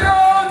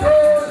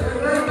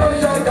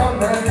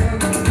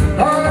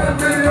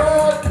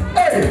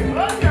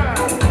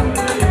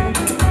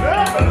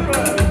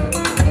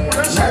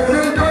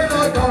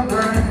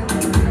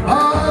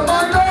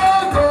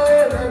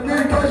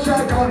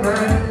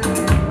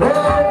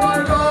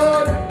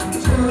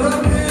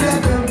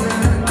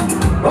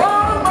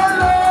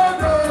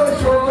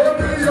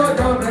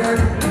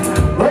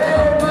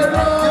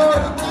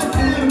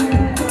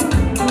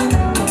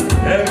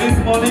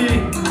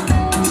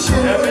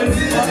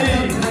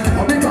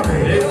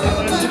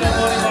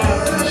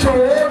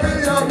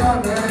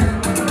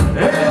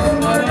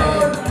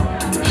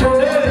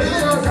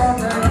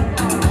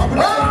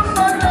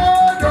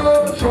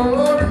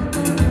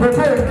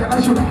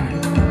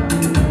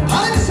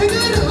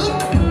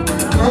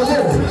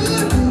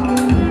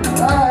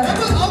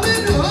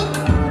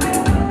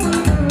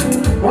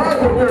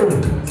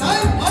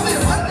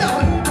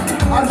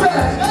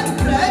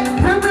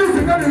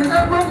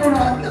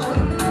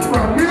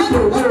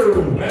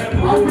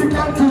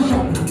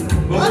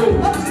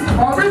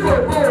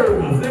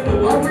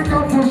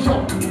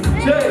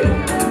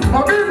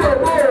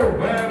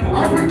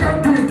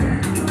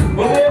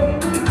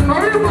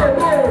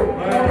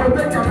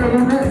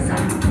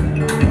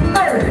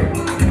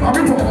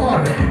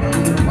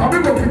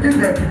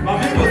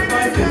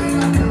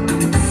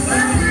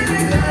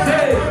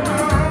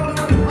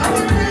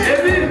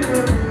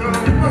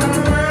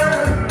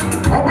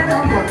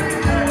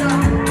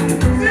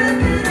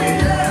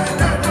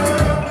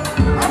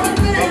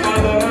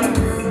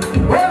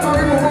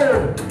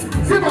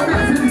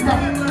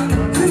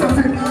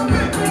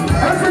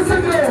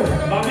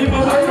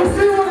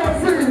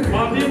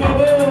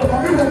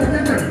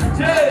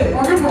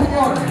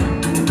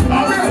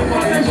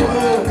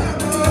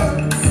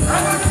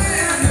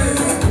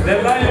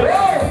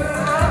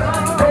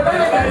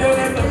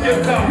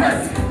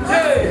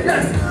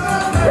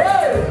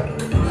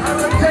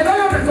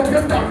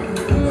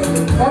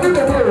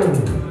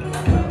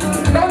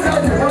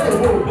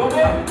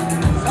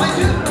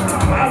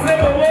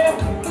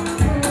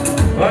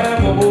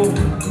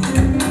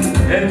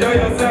 Enjoy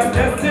yourself,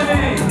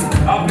 Destiny.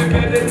 Happy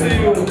birthday to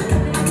you.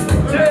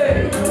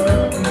 Jay.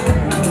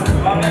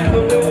 Mami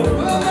Bobo.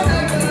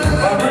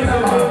 Mami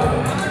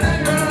Bobo.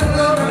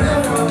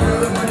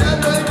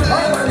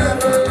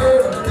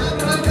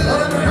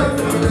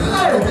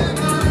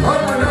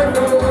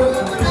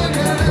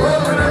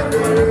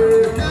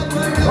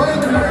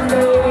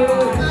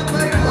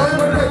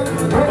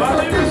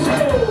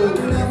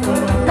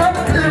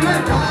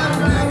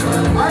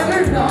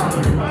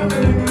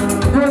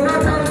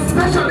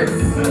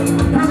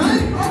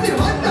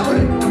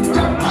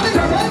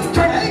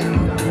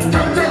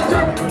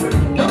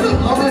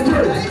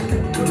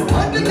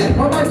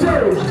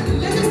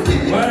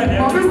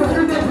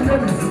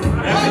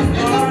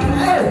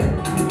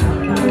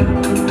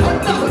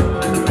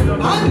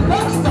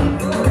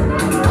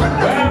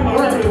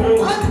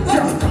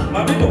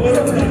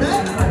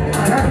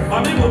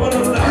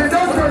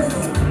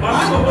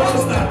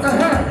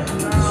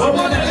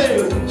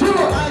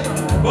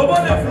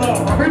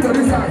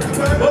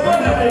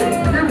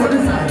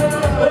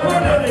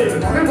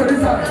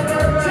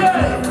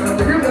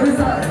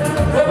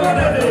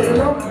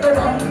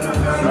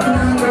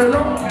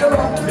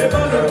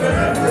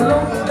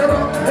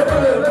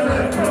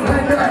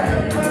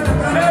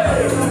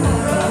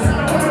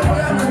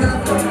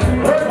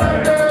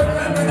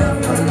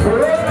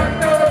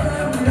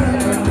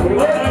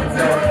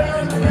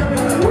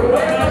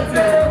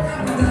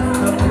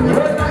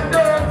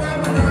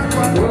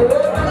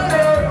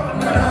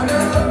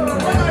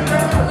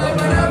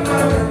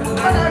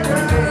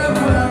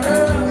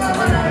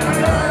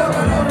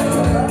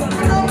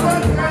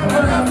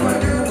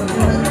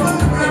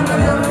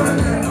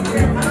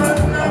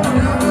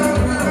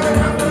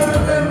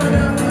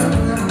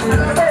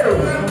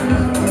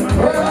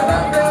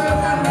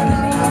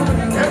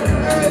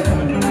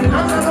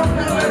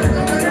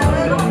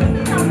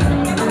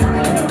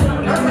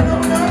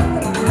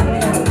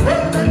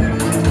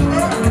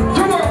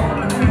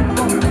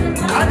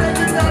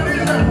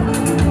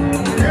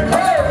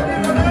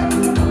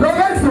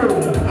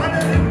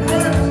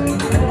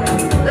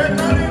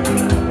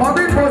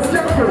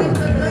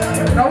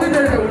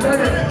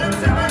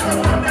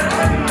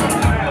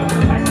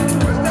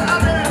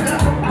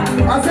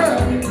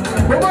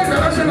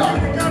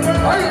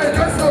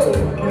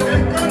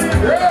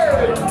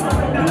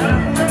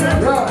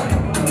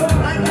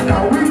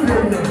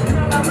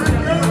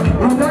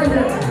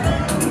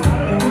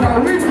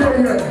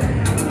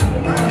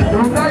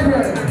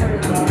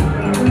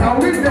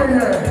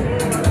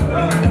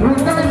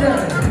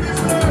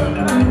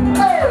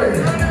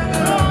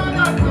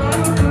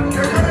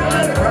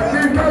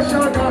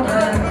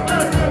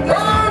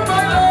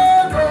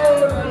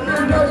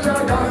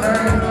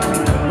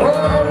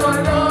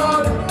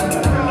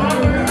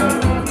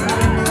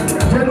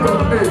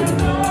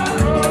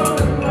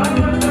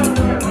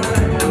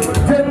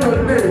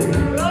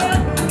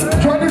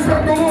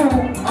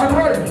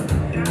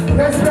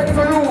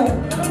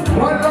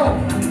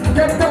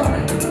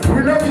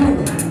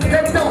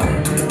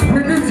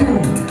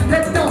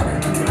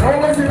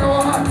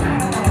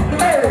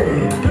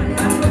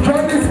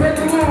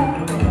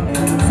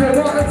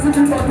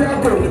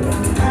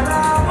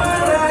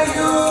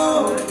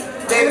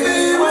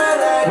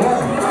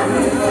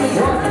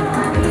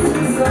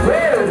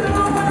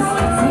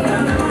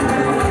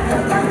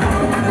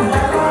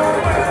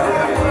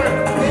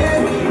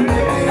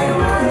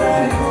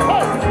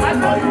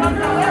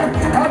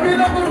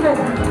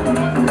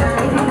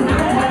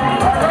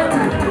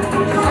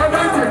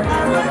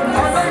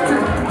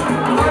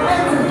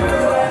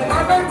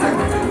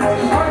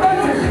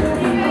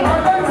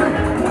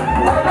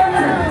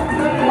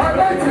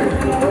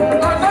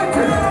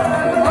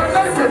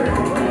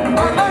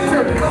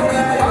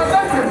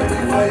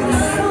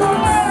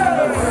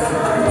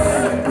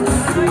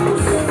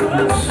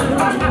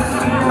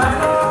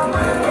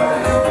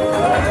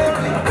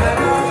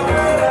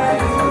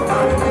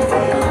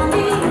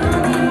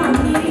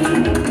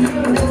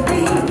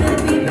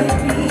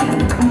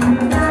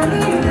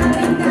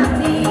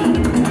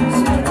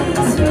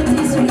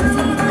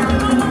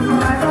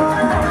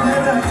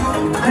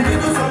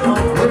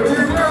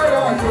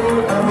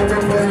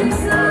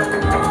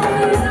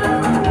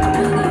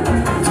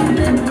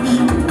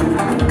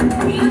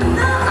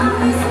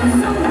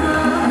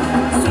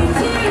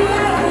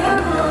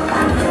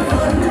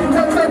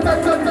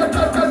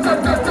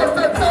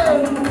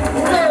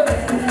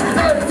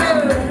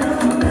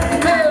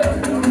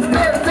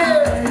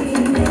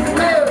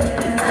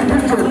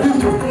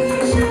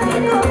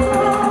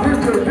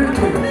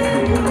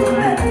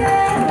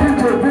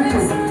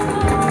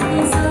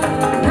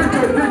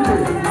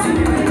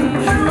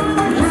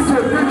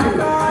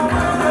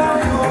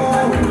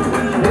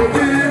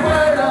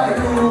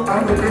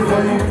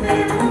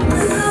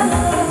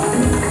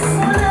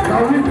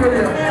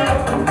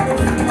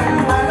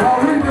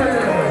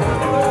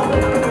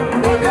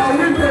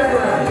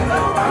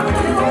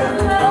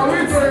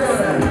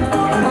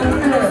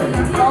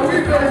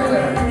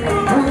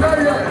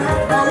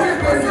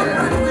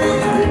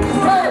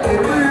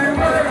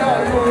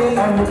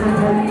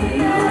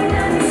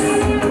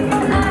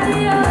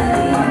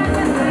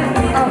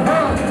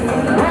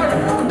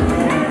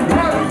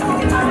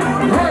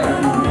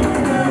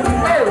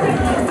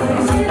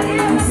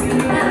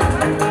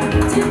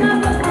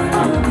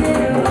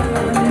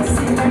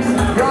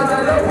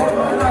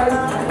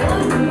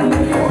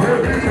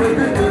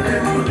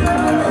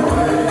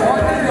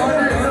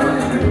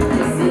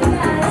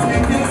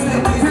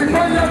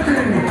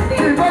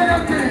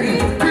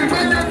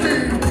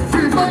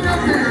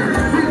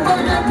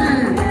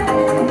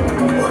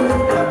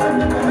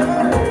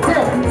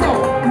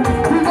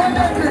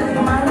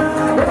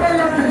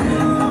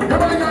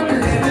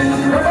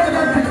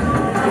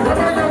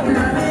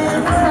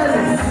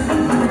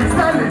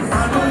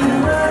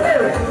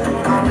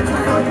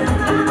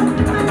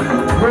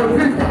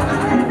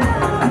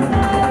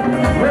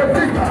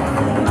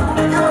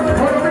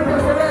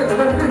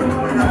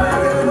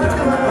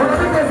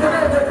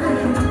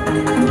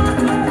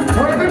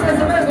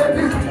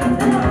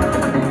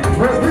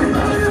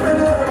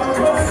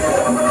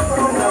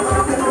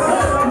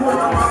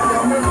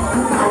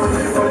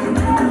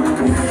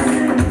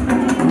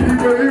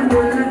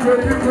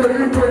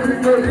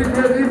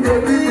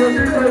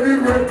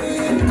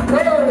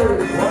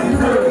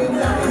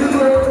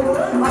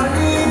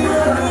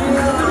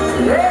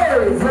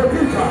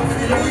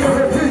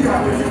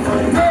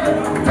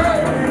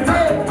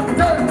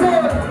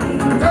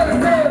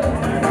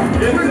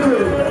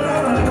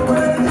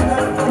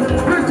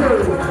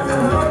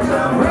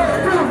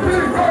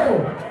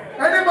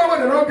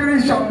 they don't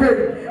drink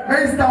champagne,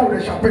 men stand with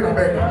the champagne and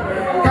beg.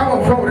 Come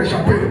up front with the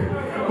champagne.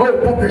 Oh,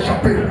 pop the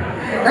champagne.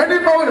 Any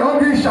man with the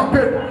hungry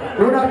champagne,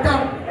 will not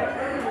come.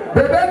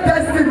 Baby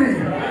destiny,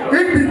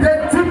 if the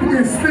dead tip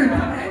is sleep,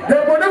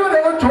 then whenever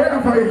they want to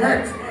wear for your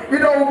head, you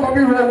don't come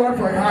in wear one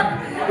for your hand.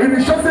 It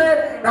is show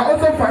say now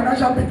also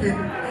financial picking.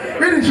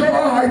 It is show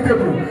all high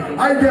table,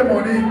 high get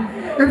money.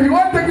 If you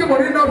want taking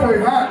money now for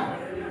your hand,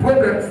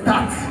 problem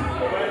starts.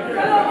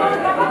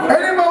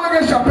 Any man will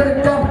get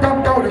champagne,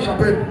 come with the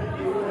champagne.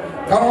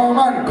 Come on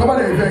man, cover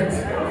the event.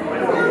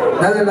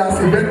 That's the last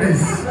event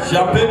is.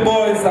 Champagne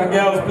boys and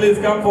girls, please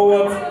come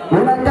forward.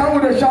 When I come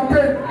with the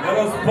champagne, let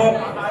us pop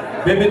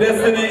Baby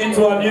Destiny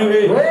into a new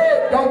age.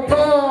 Hey,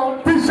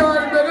 Dr.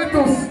 Tisha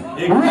Emeritus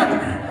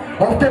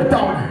of Cape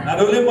Town. And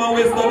the only man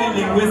who studied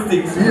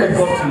linguistics.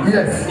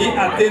 Yes. He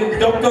attained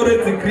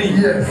doctorate degree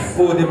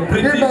for the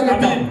British,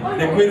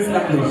 the Queen's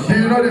language. Do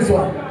you know this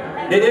one?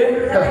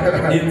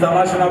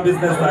 International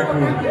business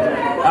tycoon.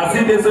 I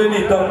see this one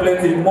in top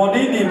plenty.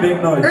 Money in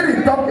big noise.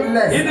 Any top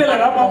less. He did a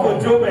lot for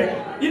Joe Beck.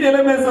 He did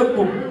a mess of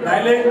blue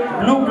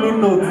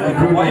notes.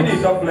 Why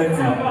in top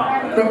plenty?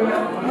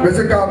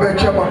 Mr. Calvin,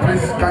 Chairman,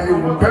 please, can you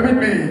permit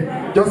me?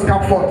 Just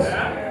come forth.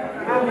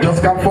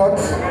 Just come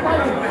forth.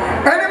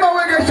 Anyone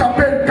will get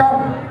champagne,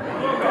 come.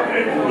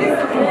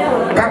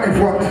 Come in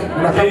front.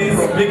 Please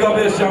pick up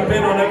the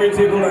champagne on every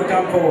table and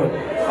come forward.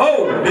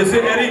 Oh, they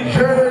say Eric.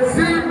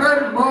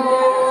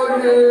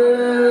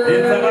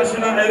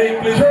 International Eric,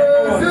 please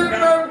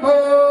come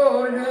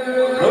forward.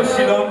 No,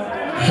 she don't.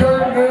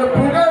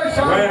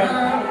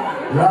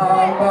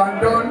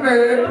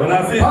 When I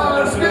say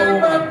international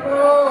woman,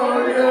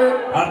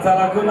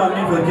 Atalakuma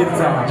me for Cape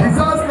Town.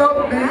 Jesus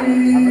love me.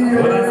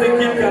 When I say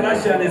Kim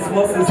Kardashian is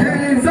more sister.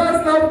 Jesus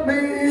love me.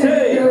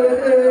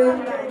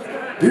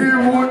 He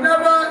will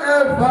never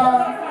ever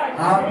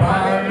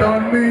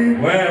abandon me.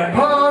 Where?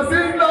 Cause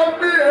he love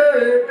me.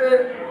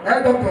 Hey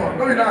doctor,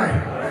 no be lie.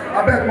 I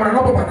beg, when I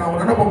no papa now,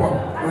 when I no papa.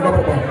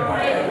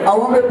 I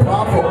want me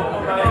powerful.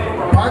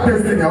 Bad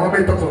destiny, I want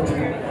me talk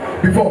something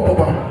before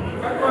papa.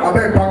 I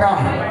beg, Paga.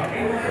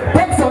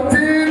 Talk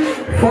something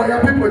for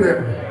your people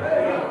there.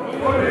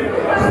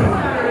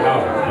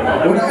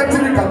 When I empty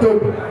the carton,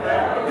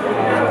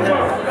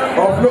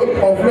 offload.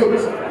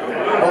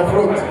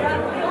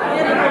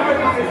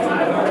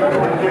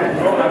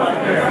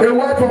 A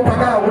word for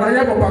Paga, when I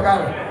hear for Paga,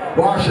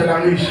 what shall I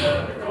wish?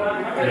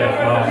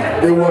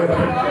 A word.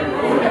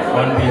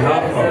 On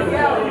behalf of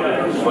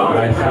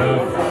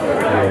myself,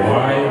 my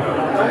wife,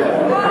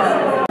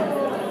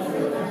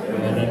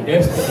 and the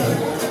Destiny,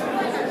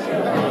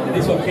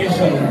 this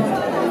occasion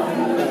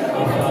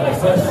of the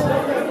first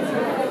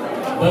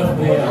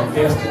birthday of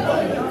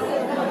Destiny,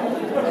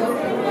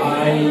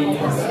 I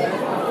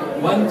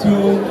want to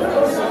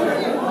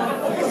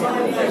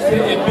say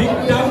a big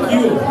thank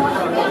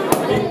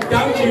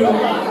you to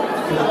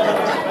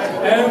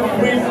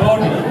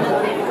everybody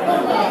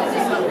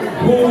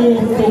who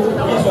took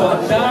his or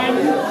her time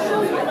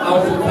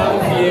out to come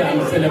here and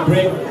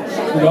celebrate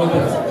the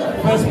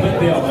first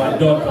birthday of my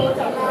daughter.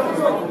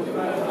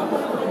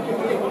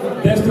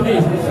 Destiny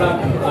is in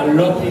fact a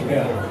lucky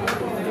girl.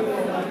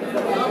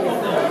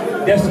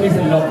 Destiny is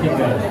a lucky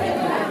girl.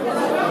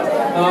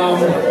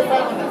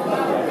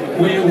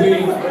 We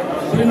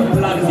didn't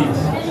plan this.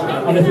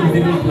 Honestly, we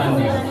didn't plan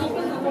this.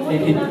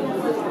 It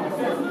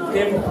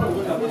came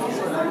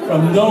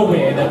from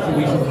nowhere that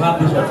we should have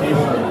this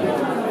occasion.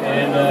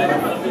 And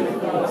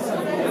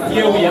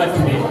here we are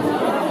today.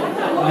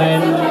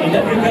 And in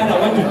that regard, I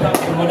want to thank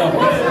the mother of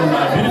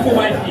my beautiful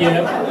wife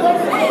here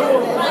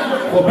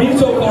for being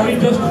so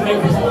courageous to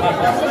make this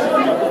happen.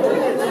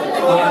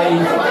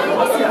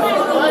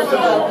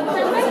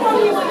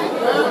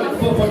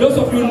 For those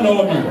of you who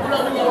know me,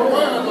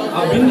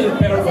 I've been in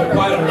Peru for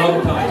quite a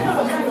long time.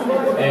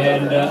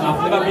 And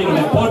I've never been on a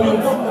podium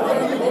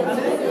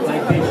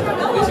like this.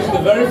 This is the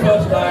very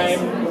first time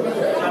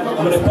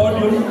I'm on a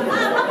podium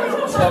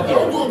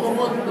talking.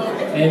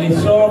 And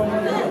it's so,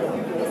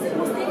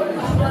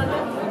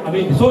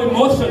 so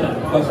emotional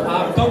because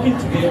I'm talking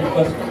today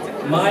because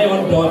my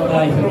own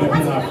daughter is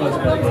celebrating her first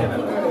birthday.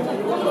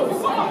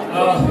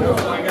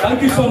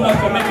 Thank you so much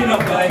for making up,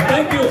 guys.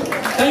 Thank you.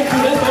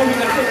 That's all we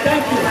can say.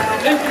 Thank you so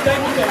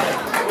much.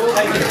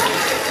 Thank you.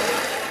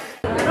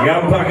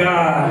 Yampaga.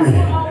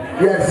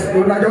 Yes, do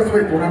not just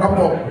wait, do not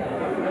pop.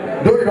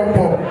 Do it not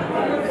pop.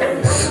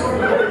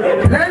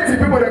 Plenty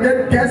people that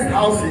get guest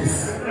houses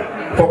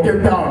for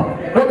Cape Town.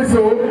 Not be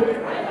so.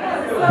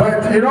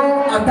 But you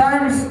know, at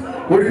times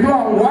we do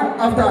one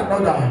after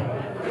another.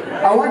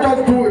 I want us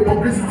to do a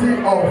publicity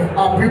of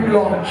our big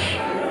launch,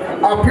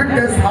 our big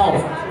guest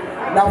house.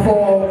 Now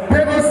for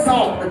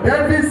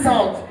Belleville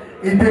South,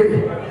 in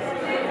day.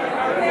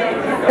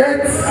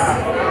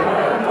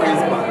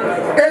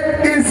 8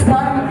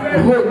 Eastman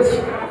Road,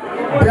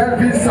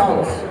 Belleville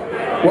South.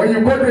 When you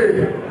go there,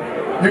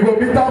 you go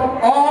meet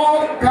up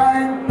all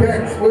kind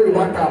beds where you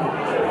want them,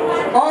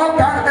 all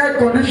kind air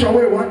condition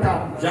where you want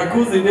them.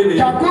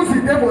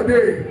 Jacuzzi there for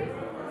day.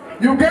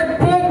 You get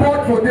pool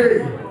board for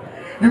day.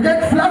 You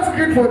get flat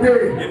screen for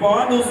day. If I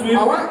want to swim, if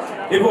I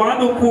want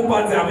to pool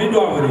party, I'm in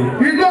for day.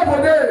 You do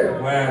for day.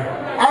 Where?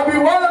 I'll be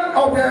one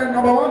of the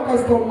 #1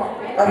 customer.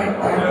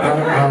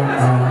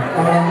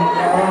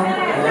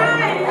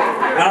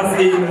 As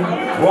in,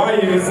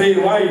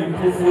 why you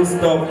put full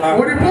stop?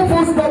 When you put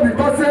full stop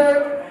because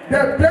the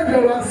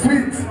pleasure was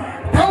sweet.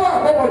 Tower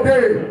over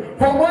there.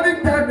 For morning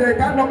time they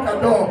can knock the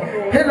door.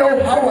 Hello,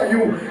 how are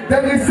you?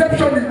 The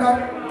reception is not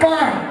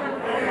fine.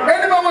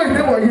 Anyone who is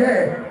there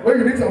here, when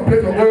you need some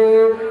place to go,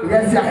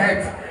 rest your head.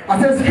 I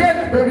said,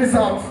 straight baby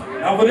sounds.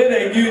 And for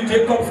they give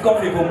Jacob's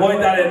coffee for boy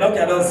that and knock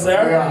at us,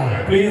 sir.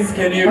 Yeah. Please,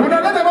 can you? When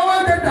I let the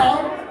mama get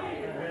down,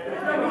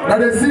 now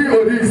they see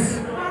all this.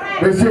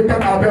 They say,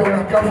 come out there when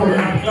I clap for you.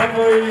 Clap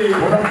for you.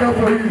 When I clap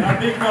for you. A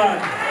big man.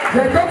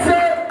 They come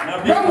say,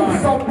 they will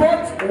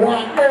support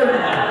one own.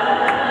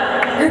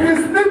 It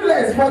is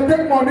needless for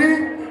take money,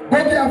 go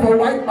there for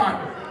white man.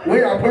 Where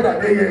your brother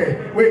they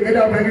here, where you get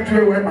that very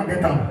true where man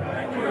get down.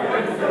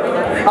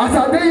 As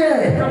I dey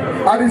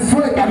here, I dey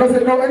sweat, I don't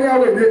say no any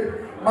way they.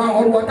 My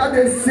hot water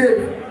they save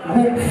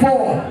room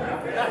 4.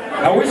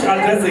 I wish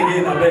address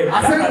again, I beg.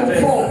 I said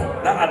room 4.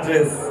 That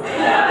address.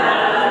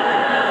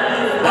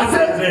 I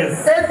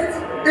said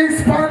 8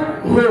 Eastbound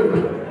Road,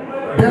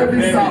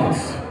 Baby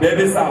South.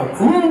 Baby South.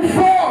 Room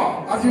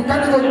 4. As you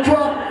can't even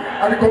drop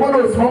and the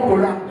commando small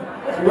cola.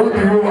 What do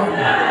you want?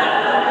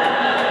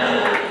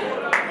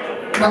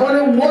 Now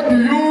only what do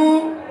you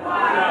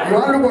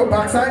want to look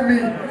backside me?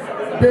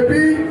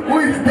 Baby, who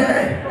is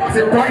there? I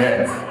said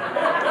quiet.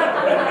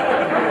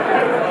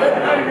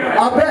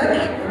 I beg,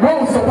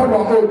 no support my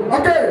own.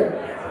 Okay,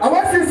 I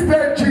want to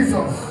spare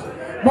Jesus.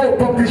 No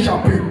pop this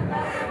champagne.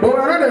 But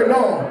when I know the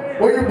law,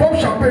 when you pop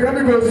champagne, let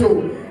me go so.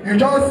 You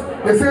just,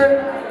 they say,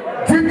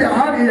 dip your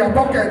hand in your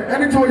pocket.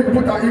 Anytime you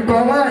put that, you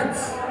go right.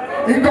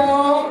 You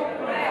go.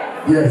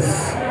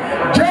 Yes.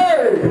 J.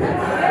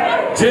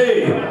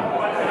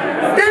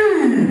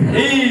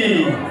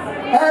 E.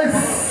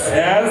 S.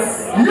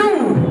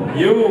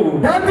 U.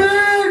 Daddy.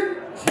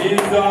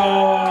 Jesus.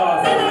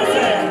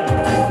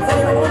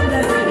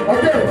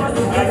 Okay.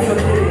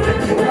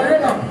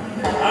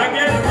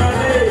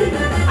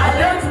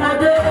 Against my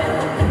day.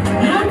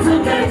 You too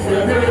get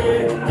your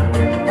day.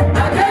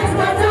 Against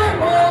my time,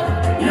 oh,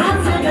 you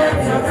too get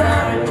your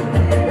time.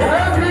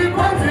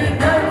 Everybody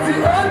gets the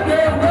old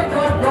day, wake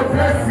up the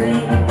blessing.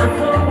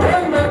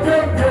 When the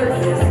day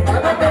breaks,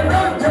 another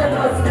love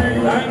jealousy.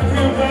 Thank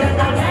you very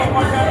much for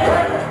my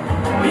God.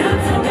 You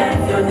too get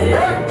your day.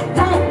 1,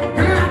 2,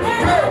 3,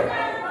 go.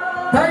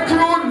 Thank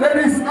you,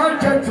 ladies and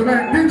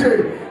gentlemen. DJ,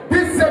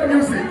 this same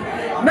music.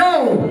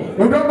 Now,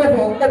 we don't go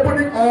for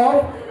opening of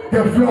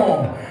the floor.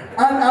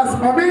 And as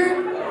Mami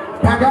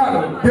Pagal,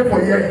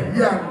 therefore,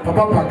 yeah,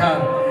 Papa Pagal,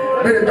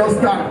 may they just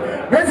stand.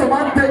 May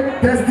someone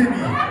take destiny.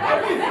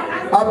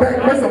 I beg,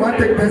 may someone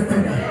take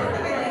destiny.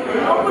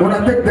 When I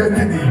take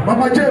destiny,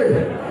 Mama J,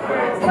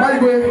 Mama, you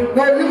go,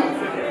 no,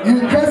 you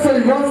dress so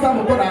you don't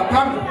stand for God.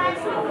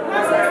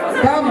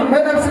 Come,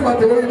 make them see what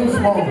they want you too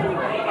small.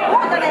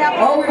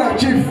 All we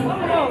achieve.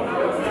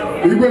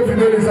 You go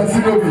Fidelis and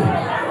Sinobi.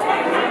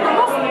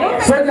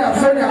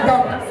 Sonia,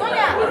 come.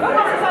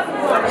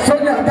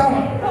 Sonia, come.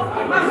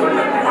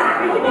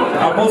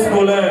 Amos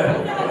Cole.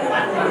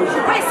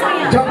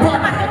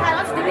 Japan.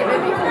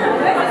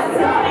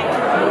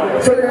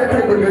 Sonia,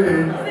 take the lady.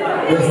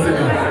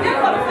 Destiny.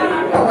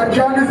 Our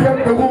journey is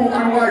the woman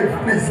and wife.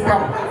 Please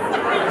come.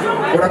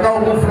 When I come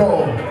on the floor,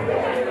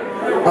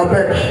 I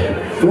beg.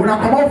 When I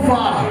come out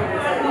far,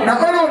 now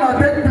all when I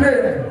take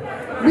plane,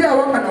 me I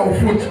walk on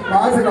foot. My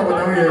husband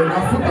over here, na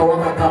foot I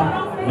walk at come.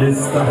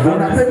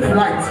 When I take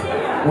flight,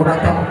 when I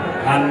come.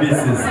 And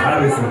Mrs.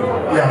 Harrison.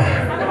 Yeah.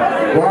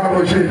 Wow,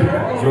 Roger.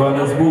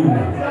 Johannesburg.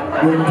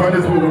 When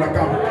Johannesburg when I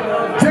come.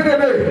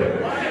 Jedele,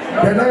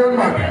 the lion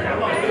man.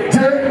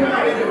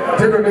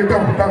 Jedele,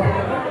 come.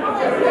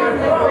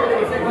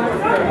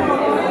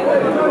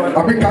 I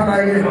be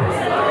Canadian.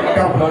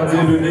 Come.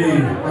 Jedele.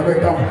 I be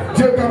come.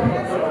 Come.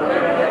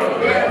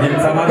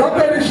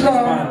 Dr.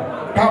 Ishlam,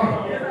 come.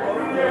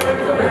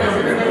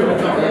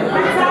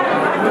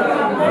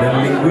 The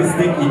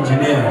linguistic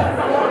engineer.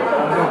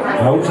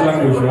 Now which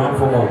language you want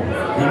for more?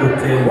 He will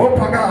tell you. Oh,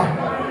 Paga.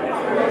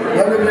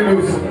 Let me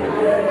lose.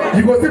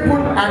 You go still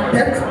put and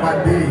get my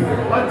day.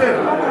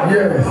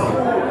 Yes.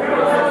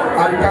 I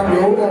can be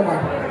over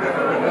man.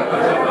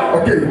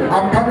 Okay,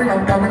 I'm coming.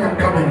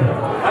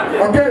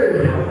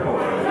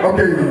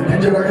 Okay,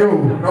 DJ Lagyo,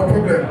 no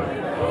problem.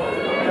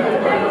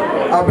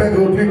 I beg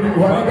you, drink. You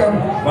want to come?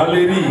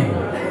 Valérie.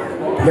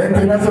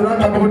 L'international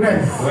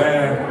camerounaise.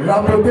 Ouais. La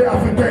beauté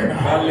africaine.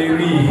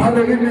 Valérie.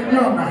 Valérie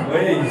mignonne.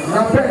 Oui.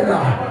 La belle.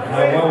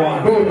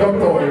 Go,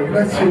 doctor.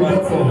 Bless you,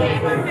 doctor.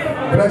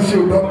 Bless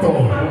you, doctor.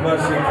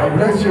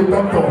 Bless you,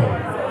 doctor.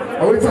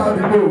 Which side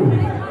you go?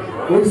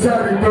 Which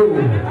side you go?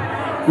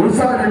 Which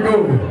side you go?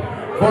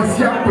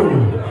 Bosiako.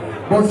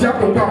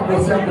 Bosiako, come.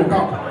 Bosiako,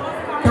 come.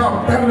 Come,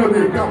 time no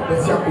day. Come,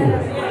 Bosiako.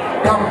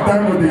 Come,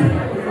 time no day.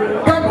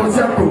 Come,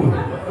 Bosiako.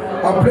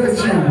 I bless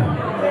you.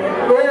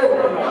 Oh,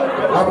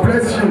 I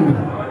bless you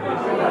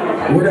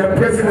with the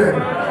president.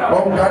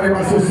 of Garden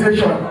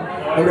Association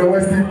of the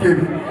Western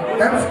Cape.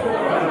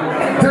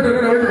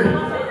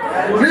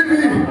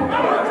 Livy,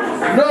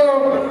 no,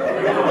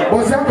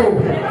 Bosiako,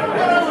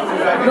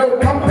 no,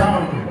 come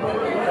down.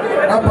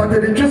 But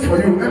they choose for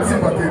you, MC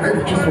Pate, they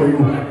choose for you.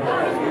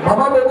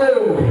 Mama Bobo,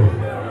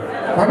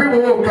 Mami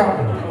Bobo, come.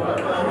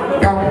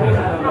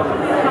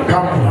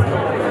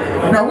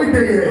 Now we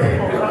there,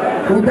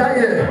 who die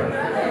here?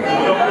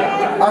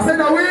 I said,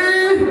 now we.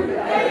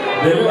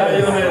 The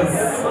lioness.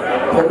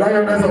 The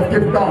lioness of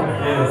Cape Town.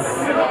 Yes.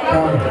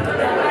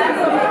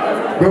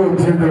 Go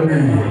to the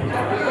me.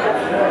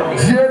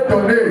 Dieu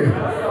donné.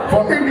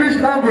 For English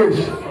language,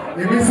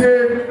 it means say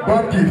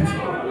God gift.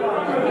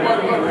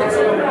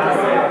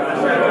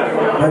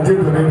 I did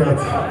donate that.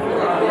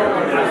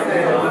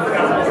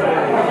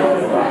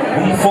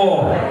 4.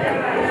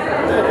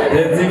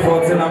 13,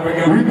 14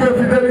 African. We go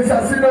Fidelis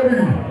Asinobi.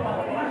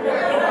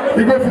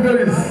 We go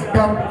Fidelis.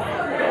 Come.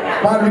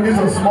 Man, we need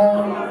some small.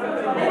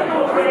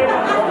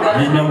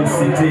 Union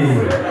City.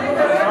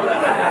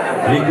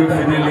 Rico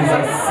Fidelis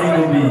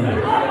Asinobi.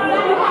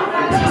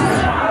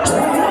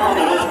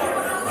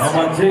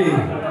 Amaji.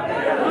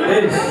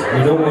 Ish,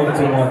 you don't work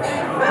too much.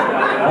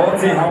 All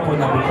things happen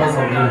because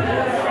of you.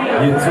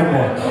 You're too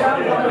much.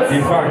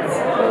 In fact,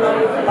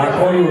 I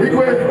call you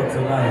for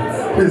tonight.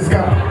 Please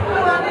come.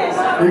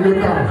 You go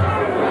come.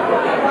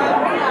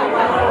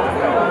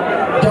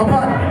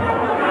 Japan.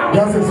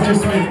 Just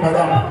excuse me,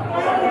 madam.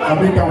 I'll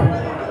be come.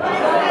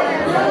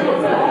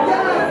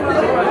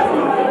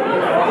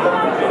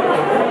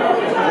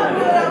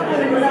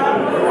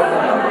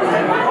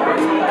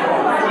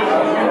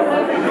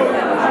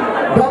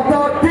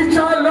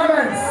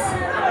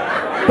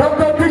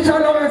 Dr. Tisha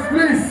Lawrence,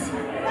 please.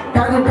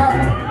 Can you come?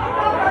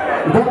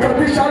 Dr.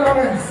 Tisha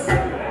Lawrence.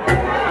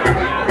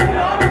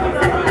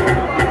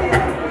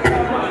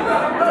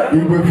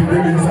 Igwe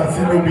Fidelis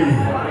Asinobi,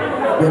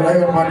 the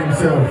lion man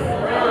himself.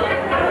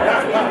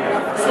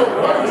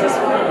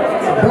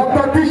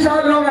 Dr. Tisha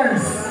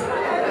Lawrence.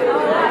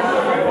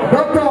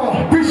 Dr.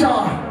 Tisha,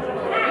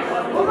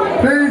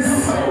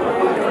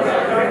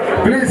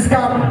 please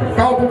come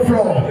open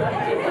floor.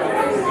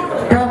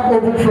 Come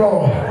open floor.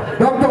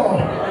 Doctor,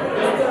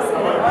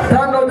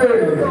 stand on there.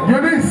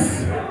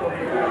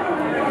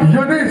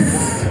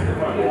 Eunice,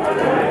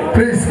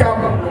 please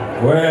come.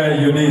 Where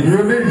Eunice?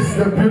 Eunice,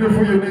 the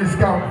beautiful Eunice,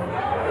 come.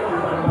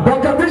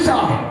 Dr. Tisha.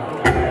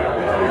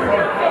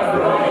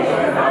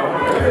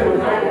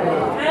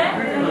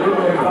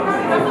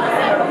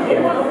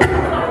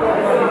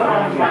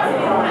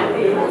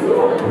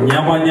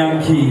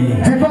 Nyamanyanki.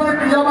 Divine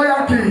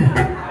Nyamanyanki,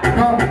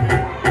 come.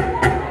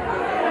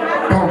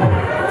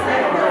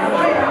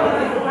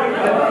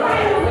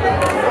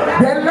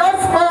 The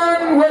last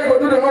man where you go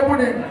do the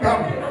opening,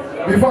 come.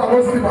 Before I go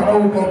sleep and I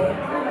will come.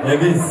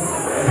 Evis.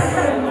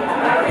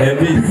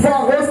 Before I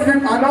go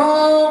sleep and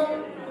all.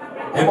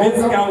 Evis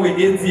come with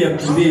ATM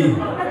today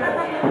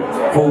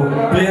for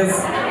Players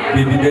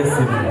Baby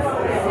Destiny.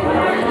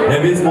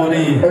 Evis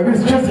money. Evis,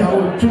 choose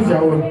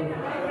your own.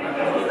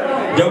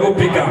 Jago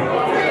pick up.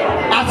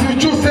 As you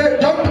choose, say,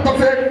 jump to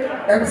say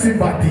MC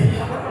Bati.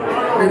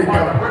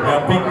 Yeah,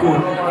 pick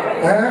code.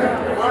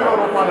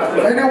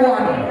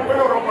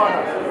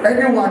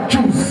 Anyone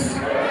choose.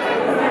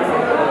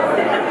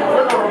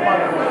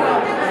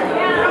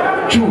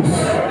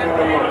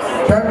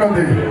 Time of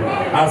day.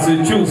 As you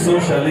choose, so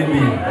shall it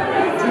be.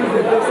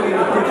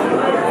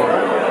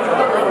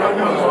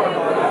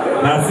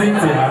 Now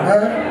Cynthia.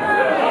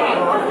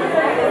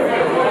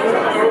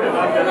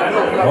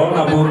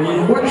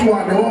 Which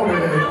one?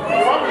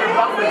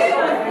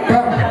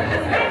 Come.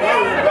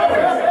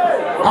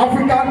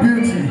 African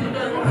beauty.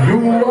 You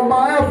are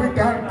my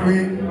African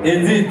queen.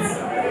 Indeed.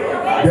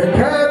 The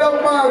girl of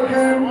my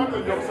dream.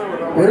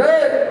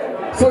 Hey,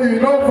 so you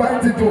know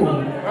fighting too.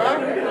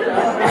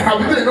 I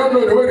really don't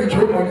know the way they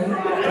throw money. I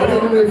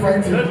don't know they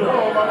fighting.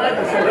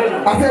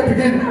 I said,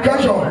 begin,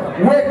 pressure,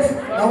 wait.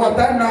 Our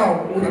time now.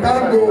 We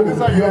can't go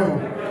beyond.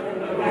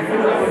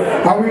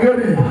 Are we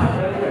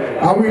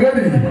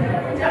ready?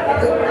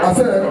 I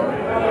said,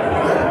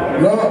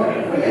 Lord,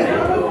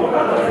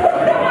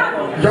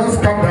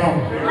 just calm down.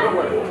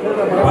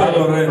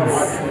 Lawrence.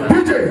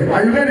 DJ,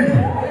 are you ready?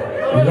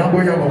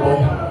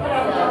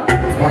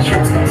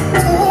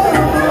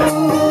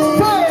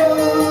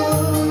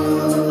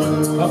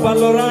 Papa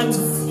Lawrence.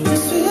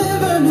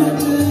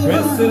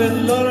 President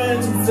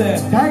Lawrence.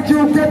 Thank you,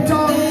 Cape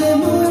Town.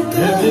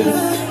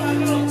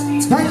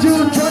 Thank you,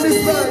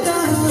 Johannesburg.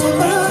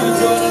 Thank you,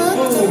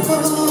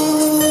 Johannesburg.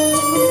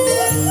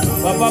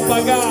 Papa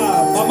Paga,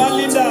 Mama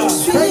Linda.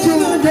 Thank you,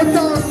 Cape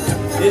Town.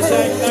 Isha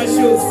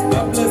Ignatius,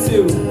 God bless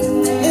you.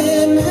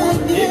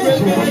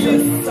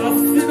 Ibrahim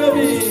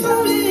Asinobi,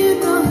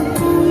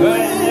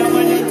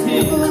 Yamanyanki,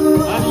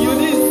 and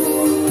Eunice.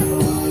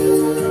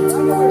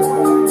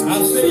 I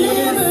say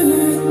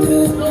Eunice.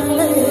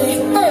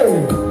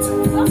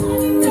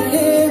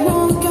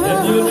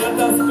 The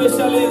United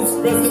Specialist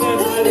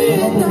President Ali.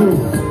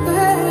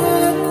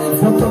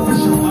 Dr.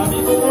 Bishop. Mami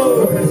Bobo.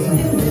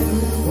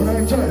 What I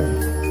enjoy.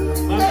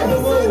 Mami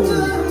Bobo.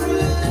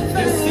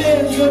 The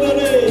same Eunice.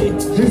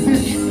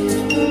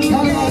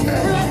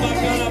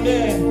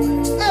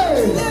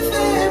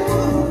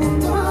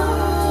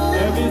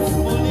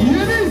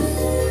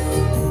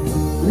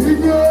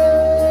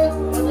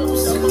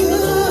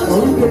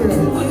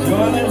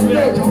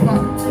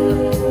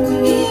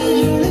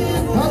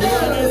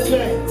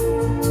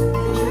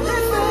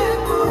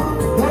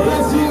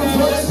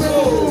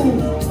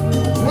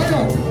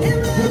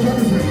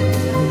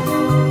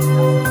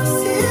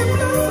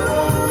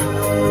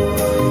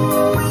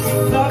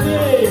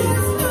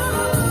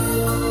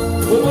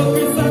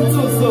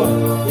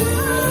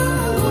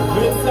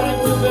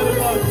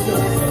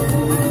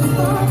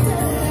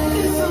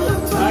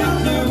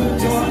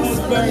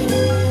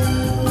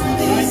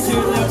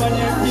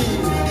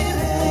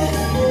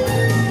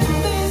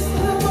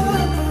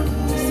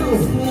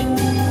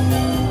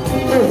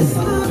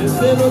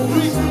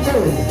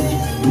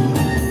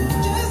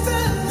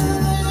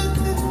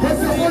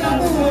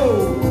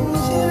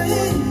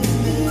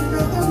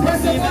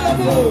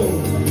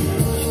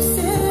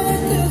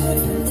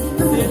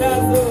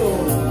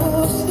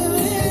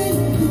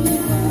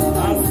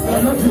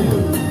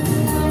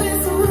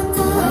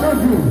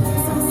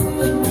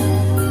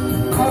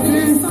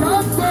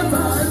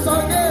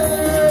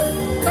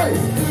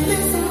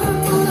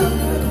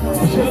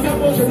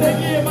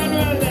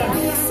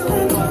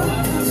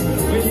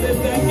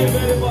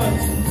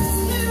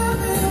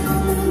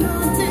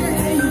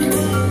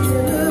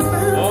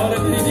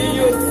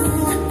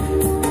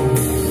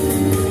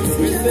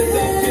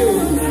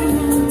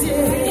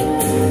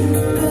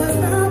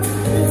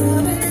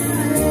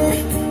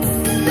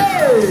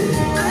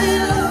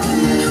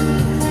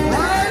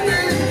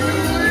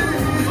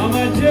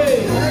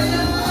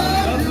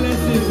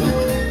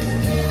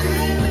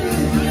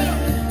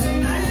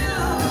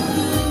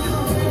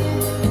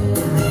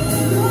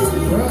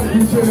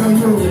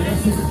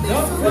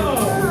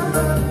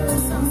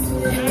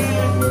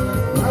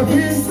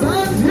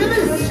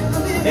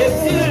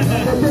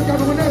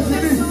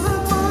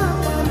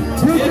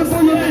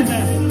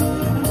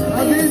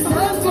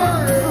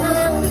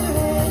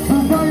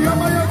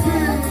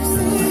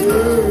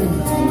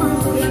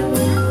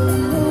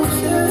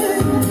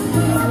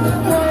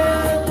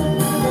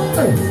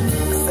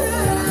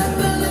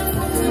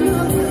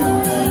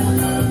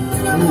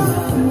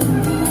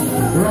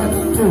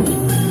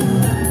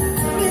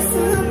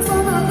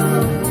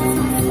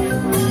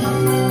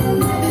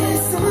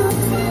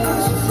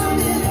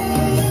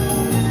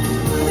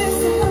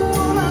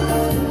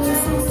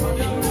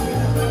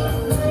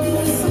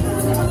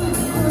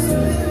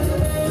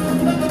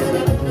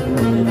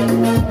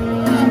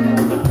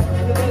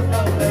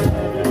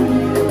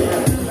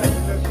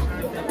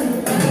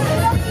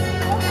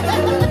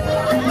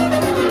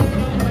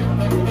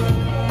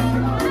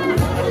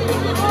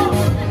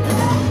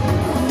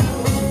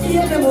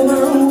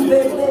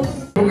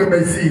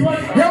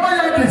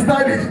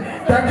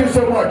 Thank you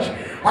so much.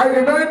 I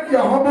remain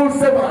your humble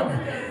servant.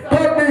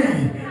 Call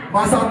me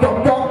Master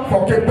Doctor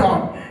for Cape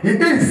Town. He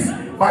is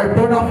my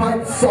bona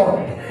fide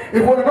son. If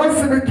you will not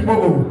see me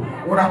tomorrow,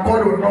 when I call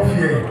you, will not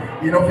fear.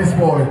 In office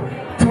boy.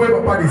 Two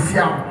everybody see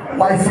him.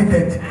 Why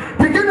seated?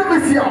 Begin to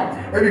see him.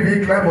 Every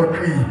big level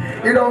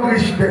 3. It don't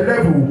reach the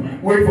level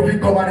where you can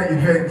cover the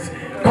events.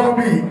 Call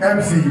me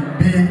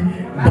MC.B.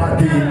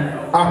 Bade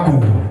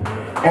Aku.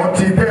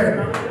 Until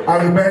then,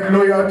 I remain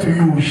loyal to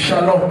you.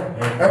 Shalom.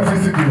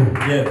 MC Studio.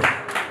 Yes.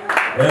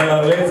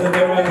 Ladies and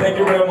gentlemen, thank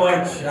you very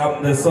much.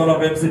 I'm the son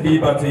of MC.B.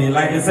 Bade.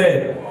 Like I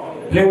said,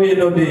 play with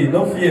no day.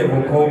 No fear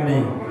will call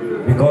me.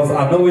 Because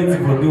I know what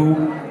people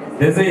do.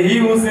 They say he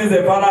who sees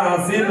the father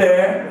has seen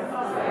the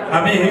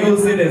he who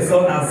sees the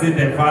son has seen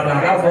the father.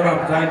 That's what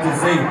I'm trying to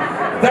say.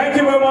 Thank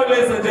you very much,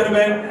 ladies and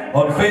gentlemen.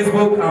 On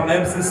Facebook, I'm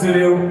MC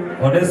Studio.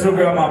 On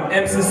Instagram, I'm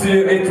MC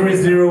Studio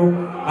 830.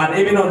 And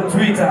even on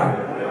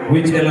Twitter,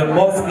 which Elon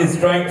Musk is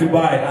trying to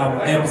buy, I'm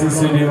MC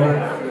Studio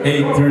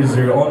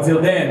 830.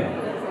 Until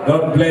then,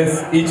 God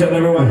bless each and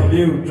every one of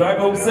you. Drive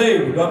home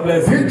safe. God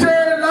bless you. DJ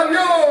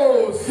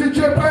Lavio, si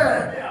tu es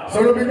prêt,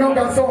 sur le mignon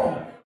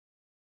garçon.